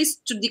at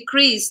least to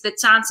decrease the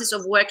chances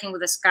of working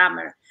with a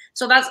scammer.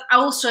 So that's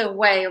also a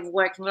way of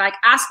working, like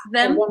ask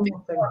them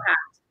beforehand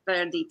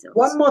their details.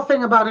 One more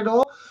thing about it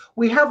all.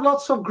 We have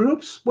lots of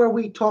groups where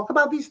we talk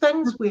about these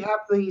things. We have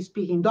the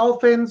Speaking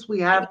Dolphins,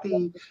 we have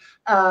the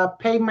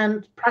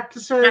payment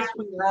practices,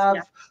 we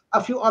have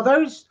a few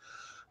others.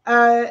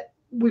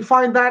 We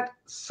find that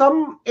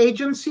some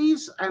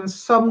agencies and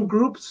some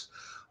groups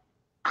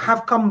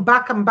have come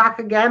back and back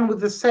again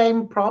with the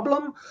same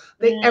problem.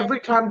 They every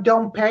time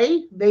don't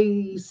pay.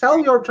 They sell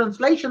your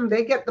translation,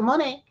 they get the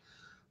money,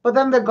 but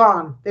then they're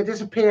gone. They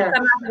disappear.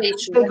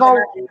 They go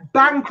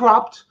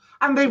bankrupt.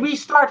 And they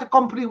restart a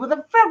company with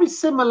a very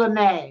similar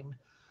name.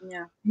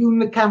 Yeah.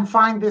 You can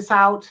find this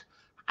out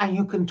and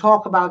you can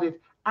talk about it.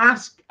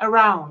 Ask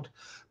around.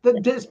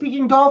 The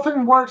Speaking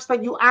Dolphin works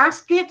that you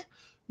ask it.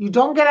 You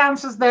don't get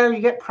answers there. You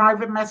get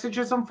private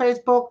messages on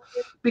Facebook,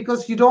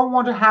 because you don't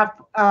want to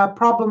have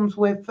problems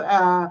with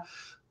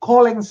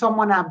calling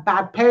someone a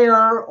bad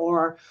payer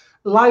or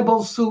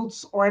libel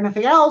suits or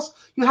anything else.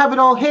 You have it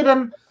all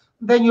hidden.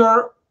 Then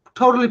you're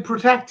totally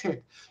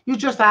protected. You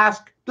just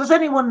ask, does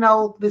anyone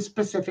know this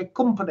specific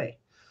company?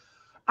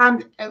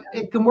 And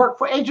it can work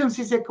for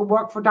agencies, it can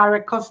work for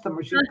direct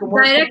customers. It can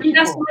work direct for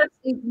people. Customers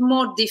is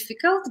more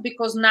difficult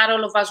because not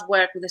all of us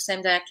work with the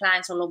same direct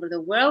clients all over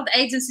the world.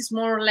 Agencies,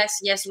 more or less,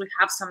 yes, we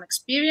have some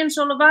experience,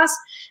 all of us.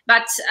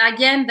 But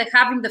again,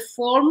 having the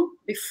form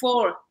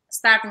before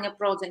starting a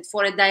project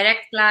for a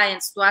direct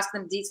clients to ask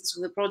them details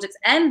of the project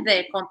and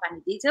their company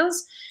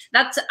details,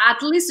 that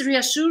at least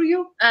reassure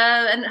you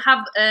and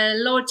have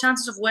lower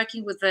chances of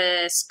working with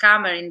a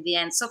scammer in the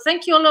end. So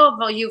thank you all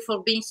of you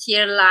for being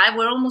here live.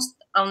 We're almost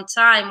on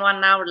time,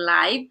 1 hour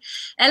live.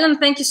 Ellen,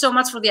 thank you so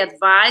much for the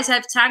advice.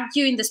 I've tagged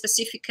you in the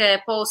specific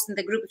post in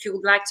the group if you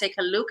would like to take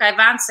a look. I've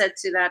answered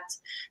to that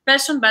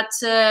person, but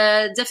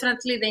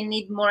definitely they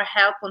need more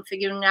help on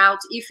figuring out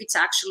if it's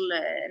an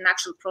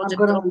actual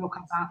project. I'm going to look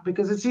at that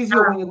because it's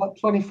easier when you've got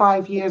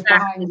 25 years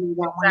behind you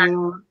than when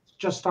you're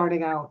just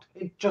starting out.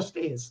 It just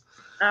is.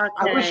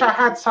 Okay. I wish I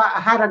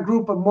had a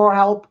group of more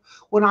help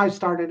when I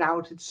started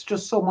out. It's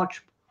just so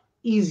much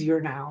easier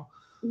now.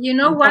 You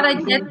know what I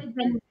get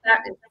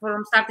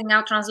from starting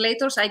out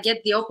translators? I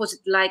get the opposite.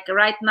 Like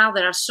right now,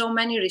 there are so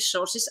many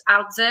resources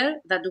out there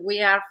that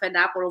we are fed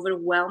up or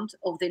overwhelmed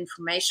of the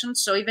information.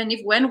 So even if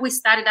when we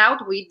started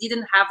out, we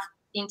didn't have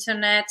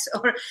internet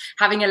or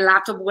having a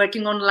laptop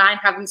working online,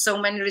 having so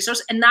many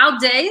resources. And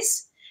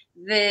nowadays,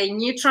 the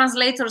new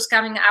translators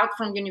coming out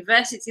from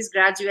universities,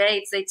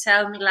 graduates, they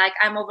tell me like,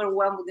 I'm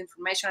overwhelmed with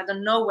information. I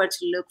don't know where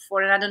to look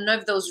for, and I don't know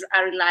if those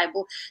are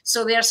reliable.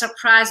 So they are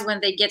surprised when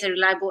they get a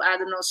reliable, I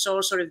don't know,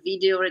 source or a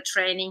video or a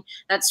training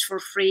that's for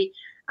free.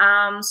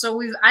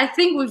 So I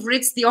think we've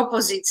reached the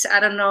opposite.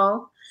 I don't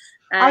know.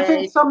 I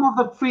think some of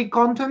the free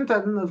content,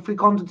 and the free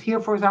content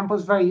here, for example,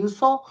 is very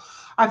useful.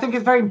 I think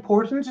it's very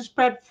important to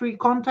spread free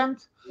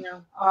content. Yeah.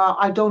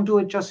 I don't do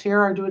it just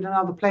here. I do it in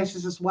other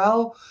places as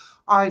well.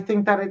 I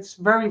think that it's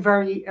very,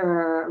 very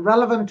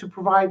relevant to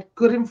provide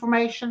good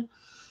information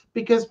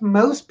because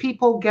most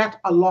people get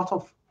a lot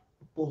of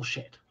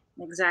bullshit.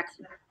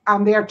 Exactly.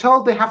 And they are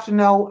told they have to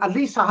know at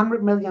least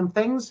 100 million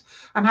things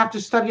and have to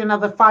study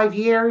another 5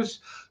 years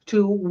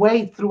to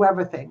wade through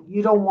everything.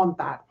 You don't want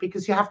that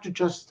because you have to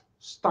just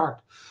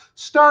start.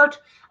 Start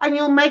and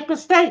you'll make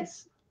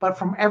mistakes. But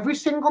from every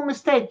single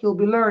mistake, you'll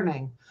be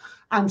learning.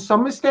 And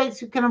some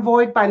mistakes you can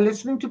avoid by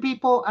listening to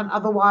people, and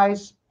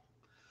otherwise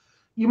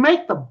you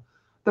make them.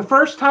 The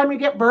first time you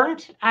get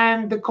burnt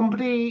and the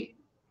company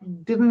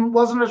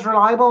wasn't as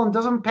reliable and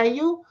doesn't pay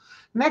you,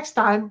 next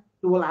time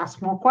you will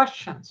ask more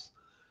questions.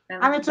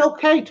 And it's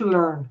okay to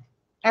learn.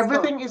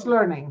 Everything is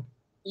learning.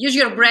 Use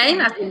your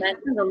brain, as you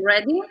mentioned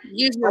already.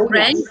 Use your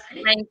brain.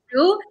 Yes.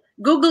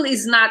 Google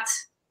is not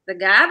the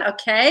God,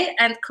 okay?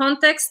 And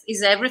context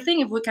is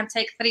everything. If we can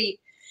take 3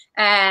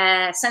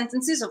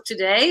 sentences of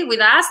today with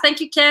us.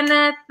 Thank you,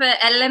 Kenneth,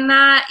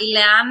 Elena,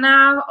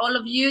 Ileana, all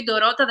of you,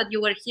 Dorota, that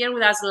you were here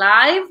with us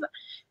live.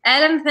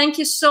 Ellen, thank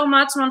you so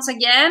much once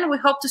again. We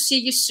hope to see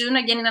you soon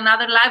again in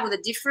another live with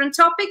a different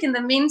topic. In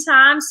the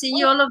meantime, see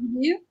you all of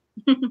you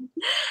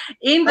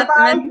in the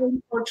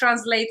Mentoring for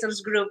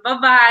Translators group.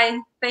 Bye-bye.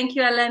 Thank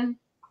you, Ellen.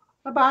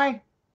 Bye-bye.